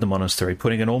revived the monastery,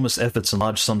 putting enormous efforts and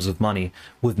large sums of money,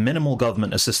 with minimal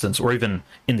government assistance, or even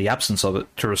in the absence of it,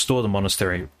 to restore the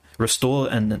monastery,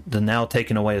 restore and the now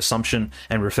taken away Assumption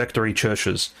and refectory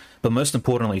churches, but most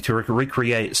importantly, to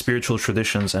recreate spiritual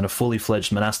traditions and a fully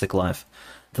fledged monastic life.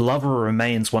 The Lavra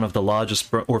remains one of the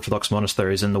largest Orthodox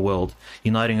monasteries in the world,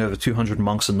 uniting over 200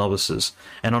 monks and novices,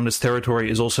 and on its territory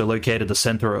is also located the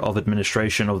center of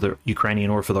administration of the Ukrainian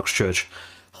Orthodox Church.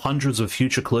 Hundreds of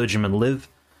future clergymen live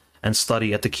and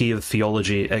study at the Kiev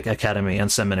Theology Academy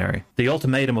and Seminary. The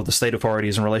ultimatum of the state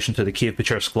authorities in relation to the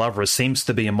Kiev-Pechersk Lavra seems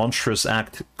to be a monstrous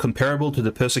act comparable to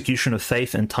the persecution of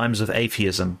faith in times of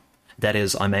atheism. That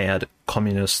is, I may add,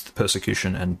 communist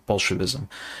persecution and Bolshevism.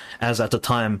 As at the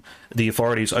time, the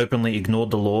authorities openly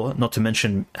ignored the law, not to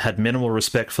mention had minimal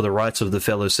respect for the rights of the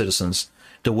fellow citizens.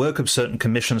 The work of certain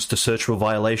commissions to search for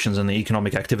violations in the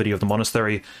economic activity of the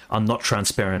monastery are not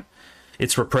transparent.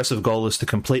 Its repressive goal is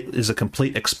a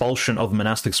complete expulsion of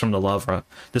monastics from the Lavra.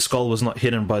 This goal was not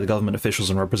hidden by the government officials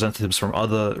and representatives from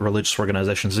other religious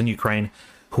organizations in Ukraine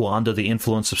who are under the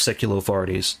influence of secular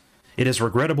authorities. It is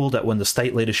regrettable that when the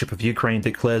state leadership of Ukraine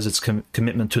declares its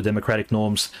commitment to democratic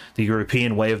norms, the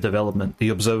European way of development, the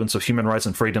observance of human rights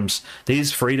and freedoms,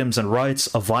 these freedoms and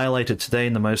rights are violated today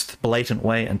in the most blatant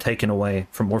way and taken away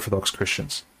from Orthodox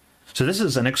Christians. So this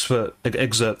is an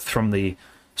excerpt from the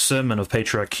sermon of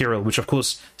Patriarch Kirill, which of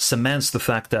course cements the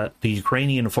fact that the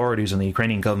Ukrainian authorities and the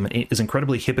Ukrainian government is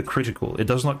incredibly hypocritical. It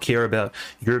does not care about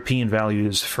European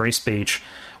values, free speech,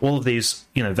 all of these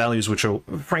values which are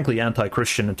frankly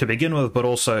anti-Christian to begin with, but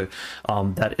also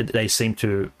they seem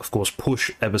to, of course,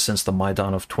 push ever since the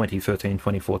Maidan of 2013,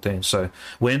 2014. So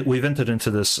we've entered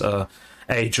into this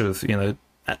age of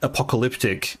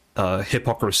apocalyptic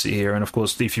hypocrisy here. And of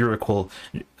course, if you recall,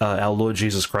 our Lord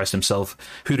Jesus Christ himself,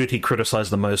 who did he criticize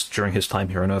the most during his time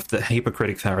here on earth? The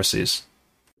hypocritic Pharisees.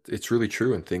 It's really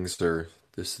true, and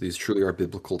these truly are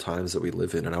biblical times that we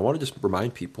live in. And I want to just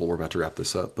remind people, we're about to wrap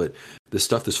this up, but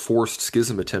this forced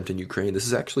schism attempt in Ukraine, this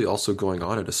is actually also going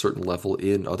on at a certain level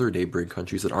in other neighboring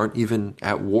countries that aren't even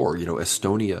at war.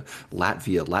 Estonia,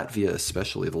 Latvia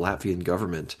especially, the Latvian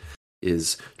government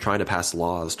is trying to pass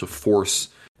laws to force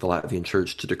the Latvian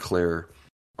church to declare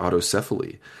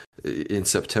autocephaly. In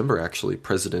September, actually,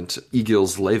 President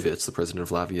Egils Levits, the president of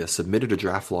Latvia, submitted a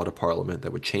draft law to parliament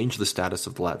that would change the status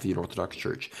of the Latvian Orthodox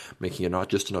Church, making it not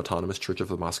just an autonomous church of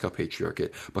the Moscow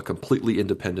Patriarchate, but completely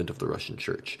independent of the Russian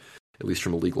church, at least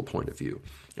from a legal point of view.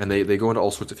 And they go into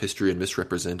all sorts of history and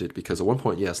misrepresent it, because at one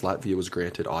point, yes, Latvia was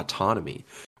granted autonomy,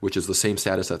 which is the same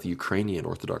status that the Ukrainian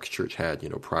Orthodox Church had,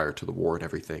 prior to the war and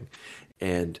everything.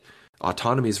 And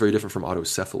autonomy is very different from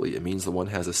autocephaly. It means the one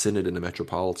has a synod and a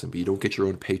metropolitan, but you don't get your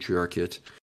own patriarchate.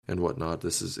 and whatnot.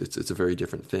 It's a very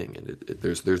different thing, and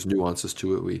there's nuances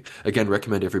to it. We again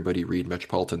recommend everybody read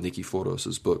Metropolitan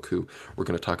Nikiforos's book, who we're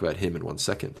going to talk about him in 1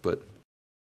 second. But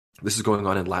this is going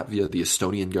on in Latvia. The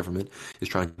Estonian government is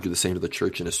trying to do the same to the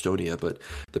church in Estonia, but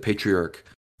the patriarch,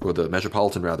 or the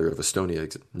metropolitan rather, of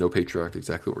Estonia, no patriarch,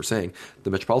 exactly what we're saying,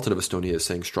 the metropolitan of Estonia is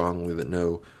saying strongly that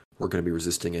no, we're going to be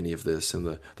resisting any of this, and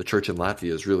the church in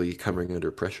Latvia is really coming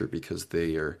under pressure because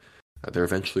they're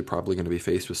eventually probably going to be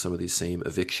faced with some of these same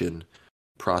eviction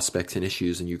prospects and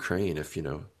issues in Ukraine if,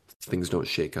 things don't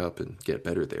shake up and get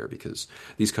better there, because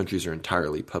these countries are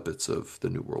entirely puppets of the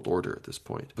New World Order at this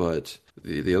point. But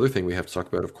the other thing we have to talk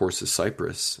about, of course, is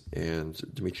Cyprus. And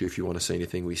Dimitri, if you want to say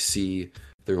anything, we see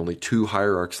there are only 2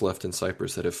 hierarchs left in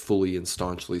Cyprus that have fully and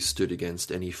staunchly stood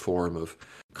against any form of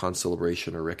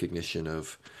concelebration or recognition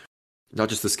of not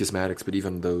just the schismatics, but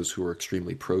even those who are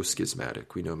extremely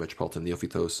pro-schismatic. We know Metropolitan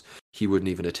Neophytos, he wouldn't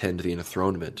even attend the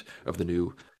enthronement of the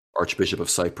new Archbishop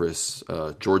of Cyprus,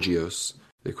 Georgios,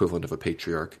 the equivalent of a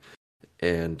patriarch.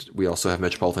 And we also have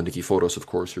Metropolitan Nikiforos, of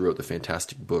course, who wrote the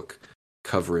fantastic book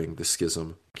covering the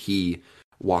schism. He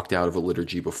walked out of a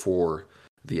liturgy before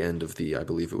the end of I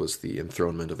believe it was the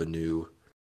enthronement of the new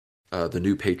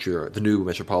patriarch, the new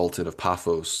Metropolitan of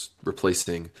Paphos,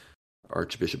 replacing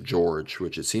Archbishop George,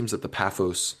 which it seems that the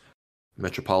Paphos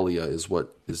Metropolia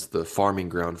is the farming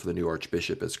ground for the new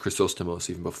Archbishop, as Chrysostomos,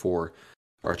 even before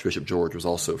Archbishop George, was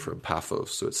also from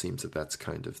Paphos. So it seems that that's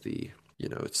kind of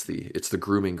it's the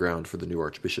grooming ground for the new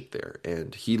Archbishop there.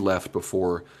 And he left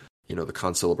before, the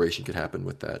concelebration could happen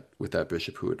with that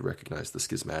bishop who had recognized the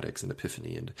schismatics and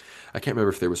Epiphany. And I can't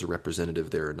remember if there was a representative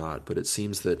there or not, but it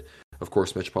seems that, of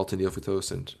course, Metropolitan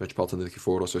Neophytos and Metropolitan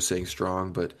Nikiforos are saying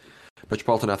strong, but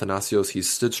Metropolitan Athanasios, he's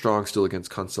stood strong still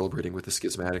against concelebrating with the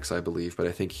schismatics, I believe, but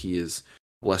I think he is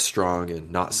less strong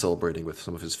in not celebrating with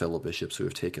some of his fellow bishops who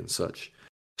have taken such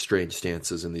strange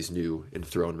stances in these new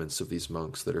enthronements of these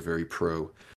monks that are very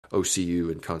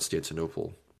pro-OCU in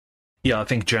Constantinople. Yeah, I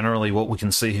think generally what we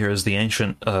can see here is the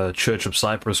ancient Church of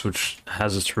Cyprus, which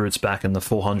has its roots back in the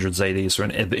 400s AD, so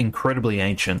an incredibly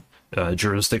ancient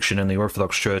jurisdiction in the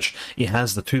Orthodox Church. It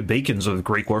has the 2 beacons of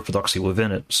Greek Orthodoxy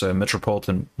within it, so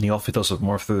Metropolitan Neophytos of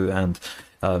Morphou and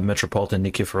Metropolitan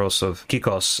Nikiforos of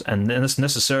Kikos. And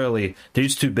necessarily,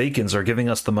 these 2 beacons are giving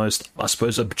us the most, I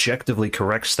suppose, objectively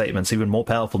correct statements, even more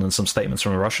powerful than some statements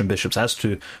from the Russian bishops, as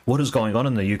to what is going on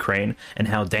in the Ukraine and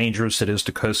how dangerous it is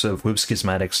to co-serve with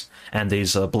schismatics and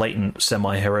these blatant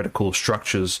semi-heretical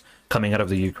structures coming out of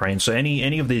the Ukraine. So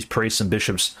any of these priests and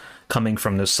bishops coming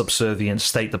from this subservient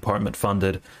State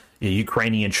Department-funded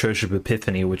Ukrainian Church of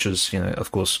Epiphany, which is,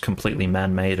 of course, completely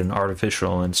man-made and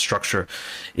artificial in structure,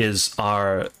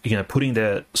 are putting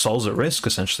their souls at risk,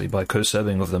 essentially, by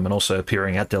co-serving with them and also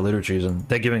appearing at their liturgies. And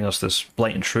they're giving us this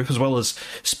blatant truth, as well as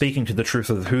speaking to the truth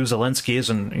of who Zelensky is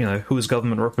and, who his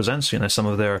government represents. Some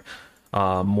of their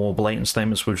more blatant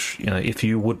statements, which, if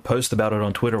you would post about it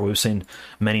on Twitter, we've seen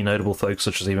many notable folks,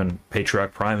 such as even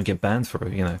Patriarch Prime, get banned for,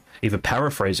 even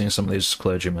paraphrasing some of these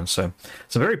clergymen. So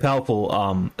some very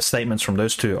powerful statements from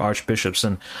those 2 archbishops.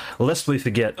 And lest we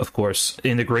forget, of course,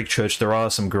 in the Greek Church, there are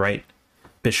some great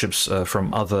bishops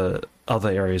from other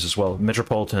areas as well.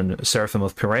 Metropolitan Seraphim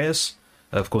of Piraeus,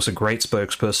 of course, a great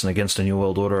spokesperson against the New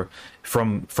World Order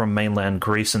from mainland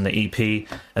Greece and the EP,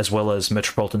 as well as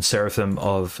Metropolitan Seraphim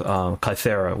of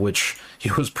Kythera, which he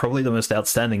was probably the most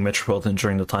outstanding metropolitan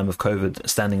during the time of COVID,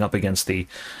 standing up against the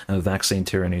vaccine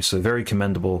tyranny. So very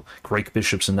commendable Greek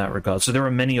bishops in that regard. So there are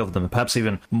many of them, perhaps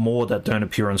even more that don't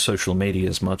appear on social media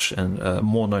as much and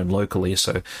more known locally.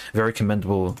 So very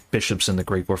commendable bishops in the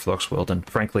Greek Orthodox world. And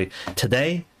frankly,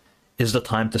 today is the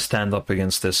time to stand up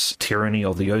against this tyranny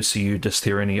of the OCU, this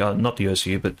tyranny, not the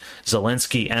OCU, but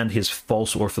Zelensky and his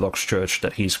false Orthodox Church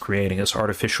that he's creating, this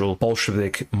artificial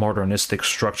Bolshevik modernistic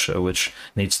structure, which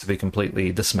needs to be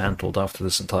completely dismantled after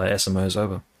this entire SMO is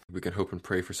over. We can hope and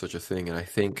pray for such a thing, and I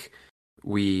think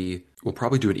we will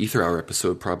probably do an Ether Hour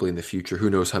episode probably in the future,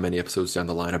 who knows how many episodes down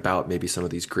the line, about maybe some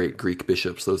of these great Greek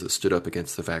bishops, those that stood up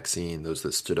against the vaccine, those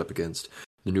that stood up against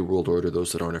the New World Order,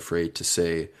 those that aren't afraid to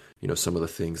say, some of the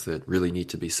things that really need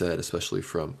to be said, especially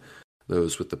from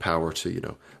those with the power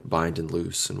to, bind and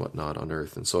loose and whatnot on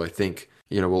earth. And so I think,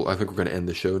 I think we're going to end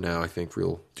the show now. I think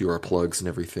we'll do our plugs and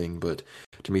everything, but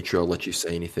Dimitri, I'll let you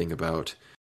say anything about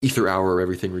Ether Hour or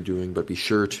everything we're doing, but be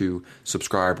sure to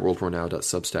subscribe,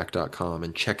 worldwarnow.substack.com,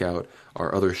 and check out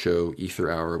our other show, Ether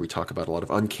Hour. We talk about a lot of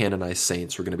uncanonized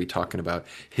saints. We're going to be talking about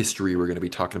history. We're going to be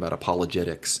talking about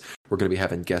apologetics. We're going to be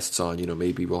having guests on.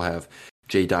 Maybe we'll have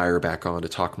Jay Dyer back on to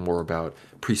talk more about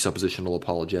presuppositional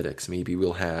apologetics. Maybe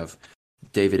we'll have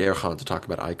David Erhan to talk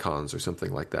about icons or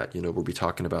something like that. We'll be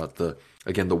talking about the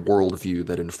again, the worldview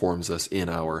that informs us in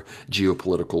our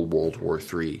geopolitical World War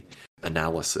III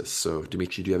analysis. So,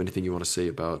 Dimitri, do you have anything you want to say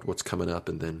about what's coming up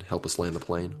and then help us land the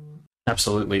plane?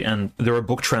 Absolutely, and there are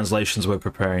book translations we're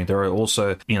preparing. There are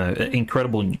also,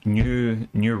 incredible new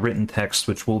written text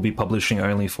which we'll be publishing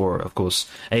only for, of course,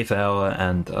 8th Hour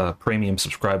and premium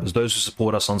subscribers. Those who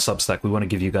support us on Substack, we want to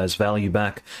give you guys value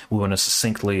back. We want to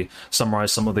succinctly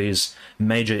summarize some of these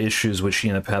major issues which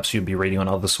perhaps you'd be reading on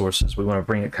other sources. We want to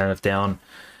bring it kind of down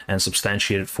and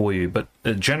substantiate it for you. But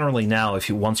generally now,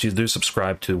 once you do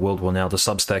subscribe to World War Now, the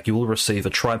Substack, you will receive a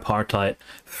tripartite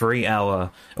 3-hour,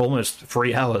 almost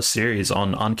 3-hour series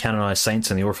on uncanonized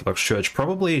saints in the Orthodox Church.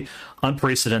 Probably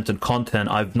unprecedented content.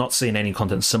 I've not seen any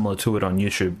content similar to it on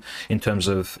YouTube in terms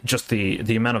of just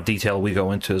the amount of detail we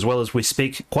go into, as well as we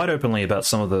speak quite openly about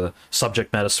some of the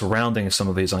subject matter surrounding some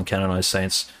of these uncanonized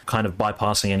saints, kind of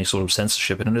bypassing any sort of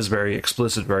censorship. And it is very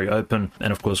explicit, very open.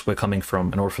 And of course, we're coming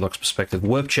from an Orthodox perspective.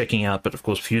 Worth checking out, but of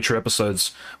course, future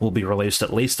episodes will be released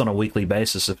at least on a weekly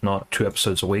basis, if not 2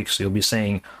 episodes a week. So you'll be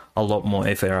seeing a lot more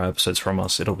FAR episodes from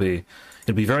us. It'll be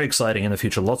very exciting in the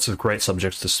future. Lots of great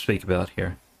subjects to speak about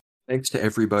here. Thanks to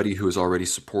everybody who has already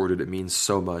supported. It means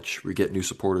so much. We get new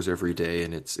supporters every day,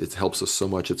 and it helps us so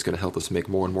much. It's going to help us make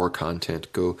more and more content.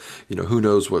 Who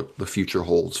knows what the future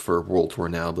holds for World War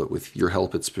Now, but with your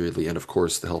help, it's really, and of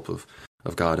course, the help of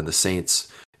God and the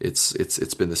saints,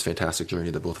 it's been this fantastic journey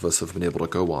that both of us have been able to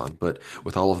go on. But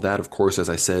with all of that, of course, as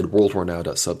I said,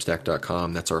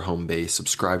 worldwarnow.substack.com, that's our home base.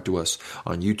 Subscribe to us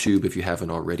on YouTube if you haven't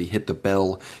already. Hit the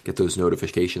bell, get those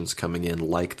notifications coming in,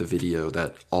 like the video.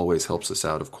 That always helps us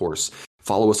out, of course.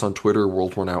 Follow us on Twitter,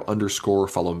 worldwarnow_.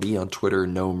 Follow me on Twitter,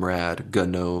 GNOMERAD,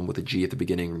 GNOME with a G at the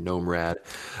beginning, GNOMERAD.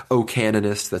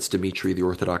 Canonist, that's Dimitri, the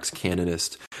Orthodox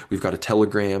Canonist. We've got a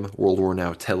Telegram, World War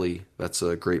Now Telly. That's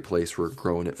a great place. We're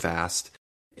growing it fast.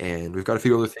 And we've got a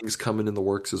few other things coming in the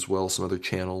works as well, some other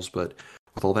channels. But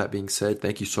with all that being said,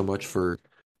 thank you so much for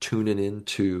tuning in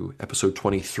to episode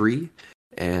 23,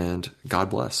 and God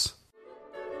bless.